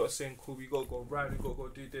now? You lot are saying, cool, we gotta go right, we gotta go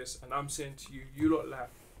do this, and I'm saying to you, you lot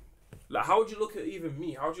like, how would you look at even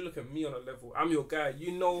me? How would you look at me on a level? I'm your guy,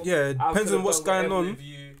 you know. Yeah, it depends on what's going on.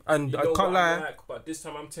 And I can't lie. But this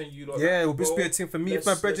time I'm telling you, yeah, it will just be a thing for me. If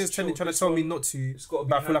my brethren's trying to tell me not to,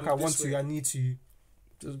 but I feel like I want to, I need to.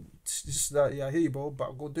 Just that, yeah, I hear you, bro, but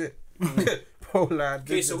I'll go do it. Bro, like,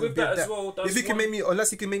 okay, so with that as well, if you can make me,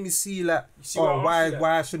 unless you can make me see like,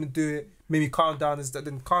 why I shouldn't do it, maybe calm down, is that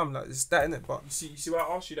then calm, like, it's that, innit? But you see why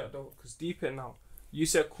I asked you that though, because deep in now, you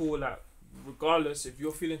said cool, like, regardless if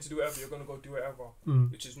you're feeling to do whatever, you're gonna go do whatever,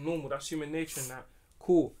 which is normal. That's human nature, and that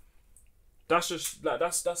cool. That's just like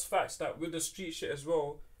that's facts. That with the street shit as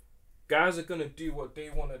well, guys are gonna do what they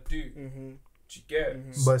want to do. Do you get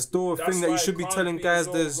it? But still, a thing that you should be telling guys,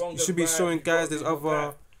 you should be showing guys there's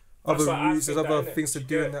other routes, there's other things to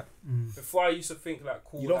do in that. Before I used to think like,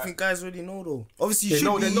 cool. You don't think guys really know though? Obviously,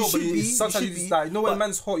 you they know, but be. Sometimes it's like, you know when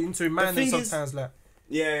man's hot, you need to remind them sometimes, like.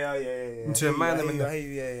 Yeah. You need to remind them.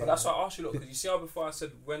 But that's why I asked you, look, because you see how before I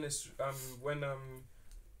said when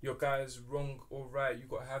your guy's wrong or right, you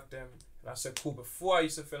gotta have them. And I said, cool. Before I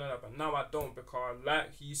used to feel like that, but now I don't, because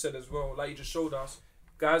like you said as well, like you just showed us,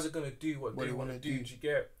 guys are gonna do what they want to do. Do you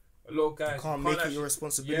get? A lot of guys you can't make it your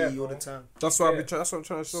responsibility all the time. That's what I'm trying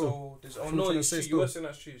to show. So there's no, you were saying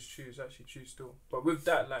that's true. It's true. It's actually true still. But with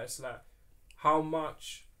that, like, it's like, how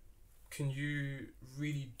much can you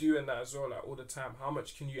really do in that as well? Like all the time, how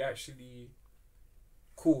much can you actually?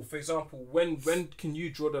 Cool. For example, when can you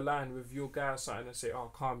draw the line with your guy or something and say,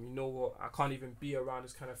 oh, calm, you know what? I can't even be around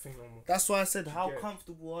this kind of thing no more. That's why I said, how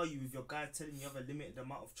comfortable are you with your guy telling you have a limited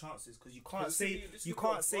amount of chances? Because you can't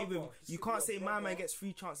say my man gets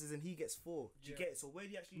 3 chances and he gets 4. Do you get it? So where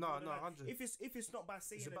do you actually? No, 100. If it's not by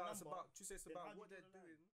saying it's about what they're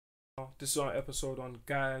doing. This is our episode on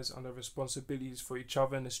guys and the responsibilities for each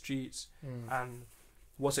other in the streets and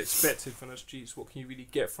what's expected from the streets. What can you really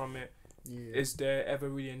get from it? Yeah. Is there ever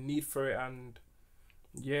really a need for it? And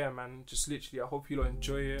yeah, man, just literally, I hope you lot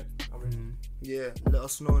enjoy it. Yeah, let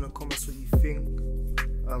us know in the comments what you think.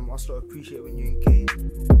 I still appreciate when you engage.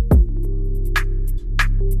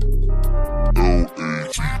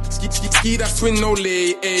 Ski that swing no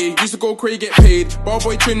lay, ayy. Used to go crazy, get paid. Bar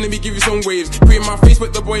boy twin, let me give you some waves. Create my face,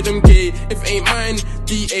 but the boy them gay. If ain't mine,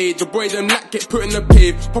 DA. The boy them lack, get put in the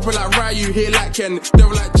pave. Pop it like Ryu, here like Ken. They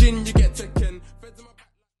were like Jin.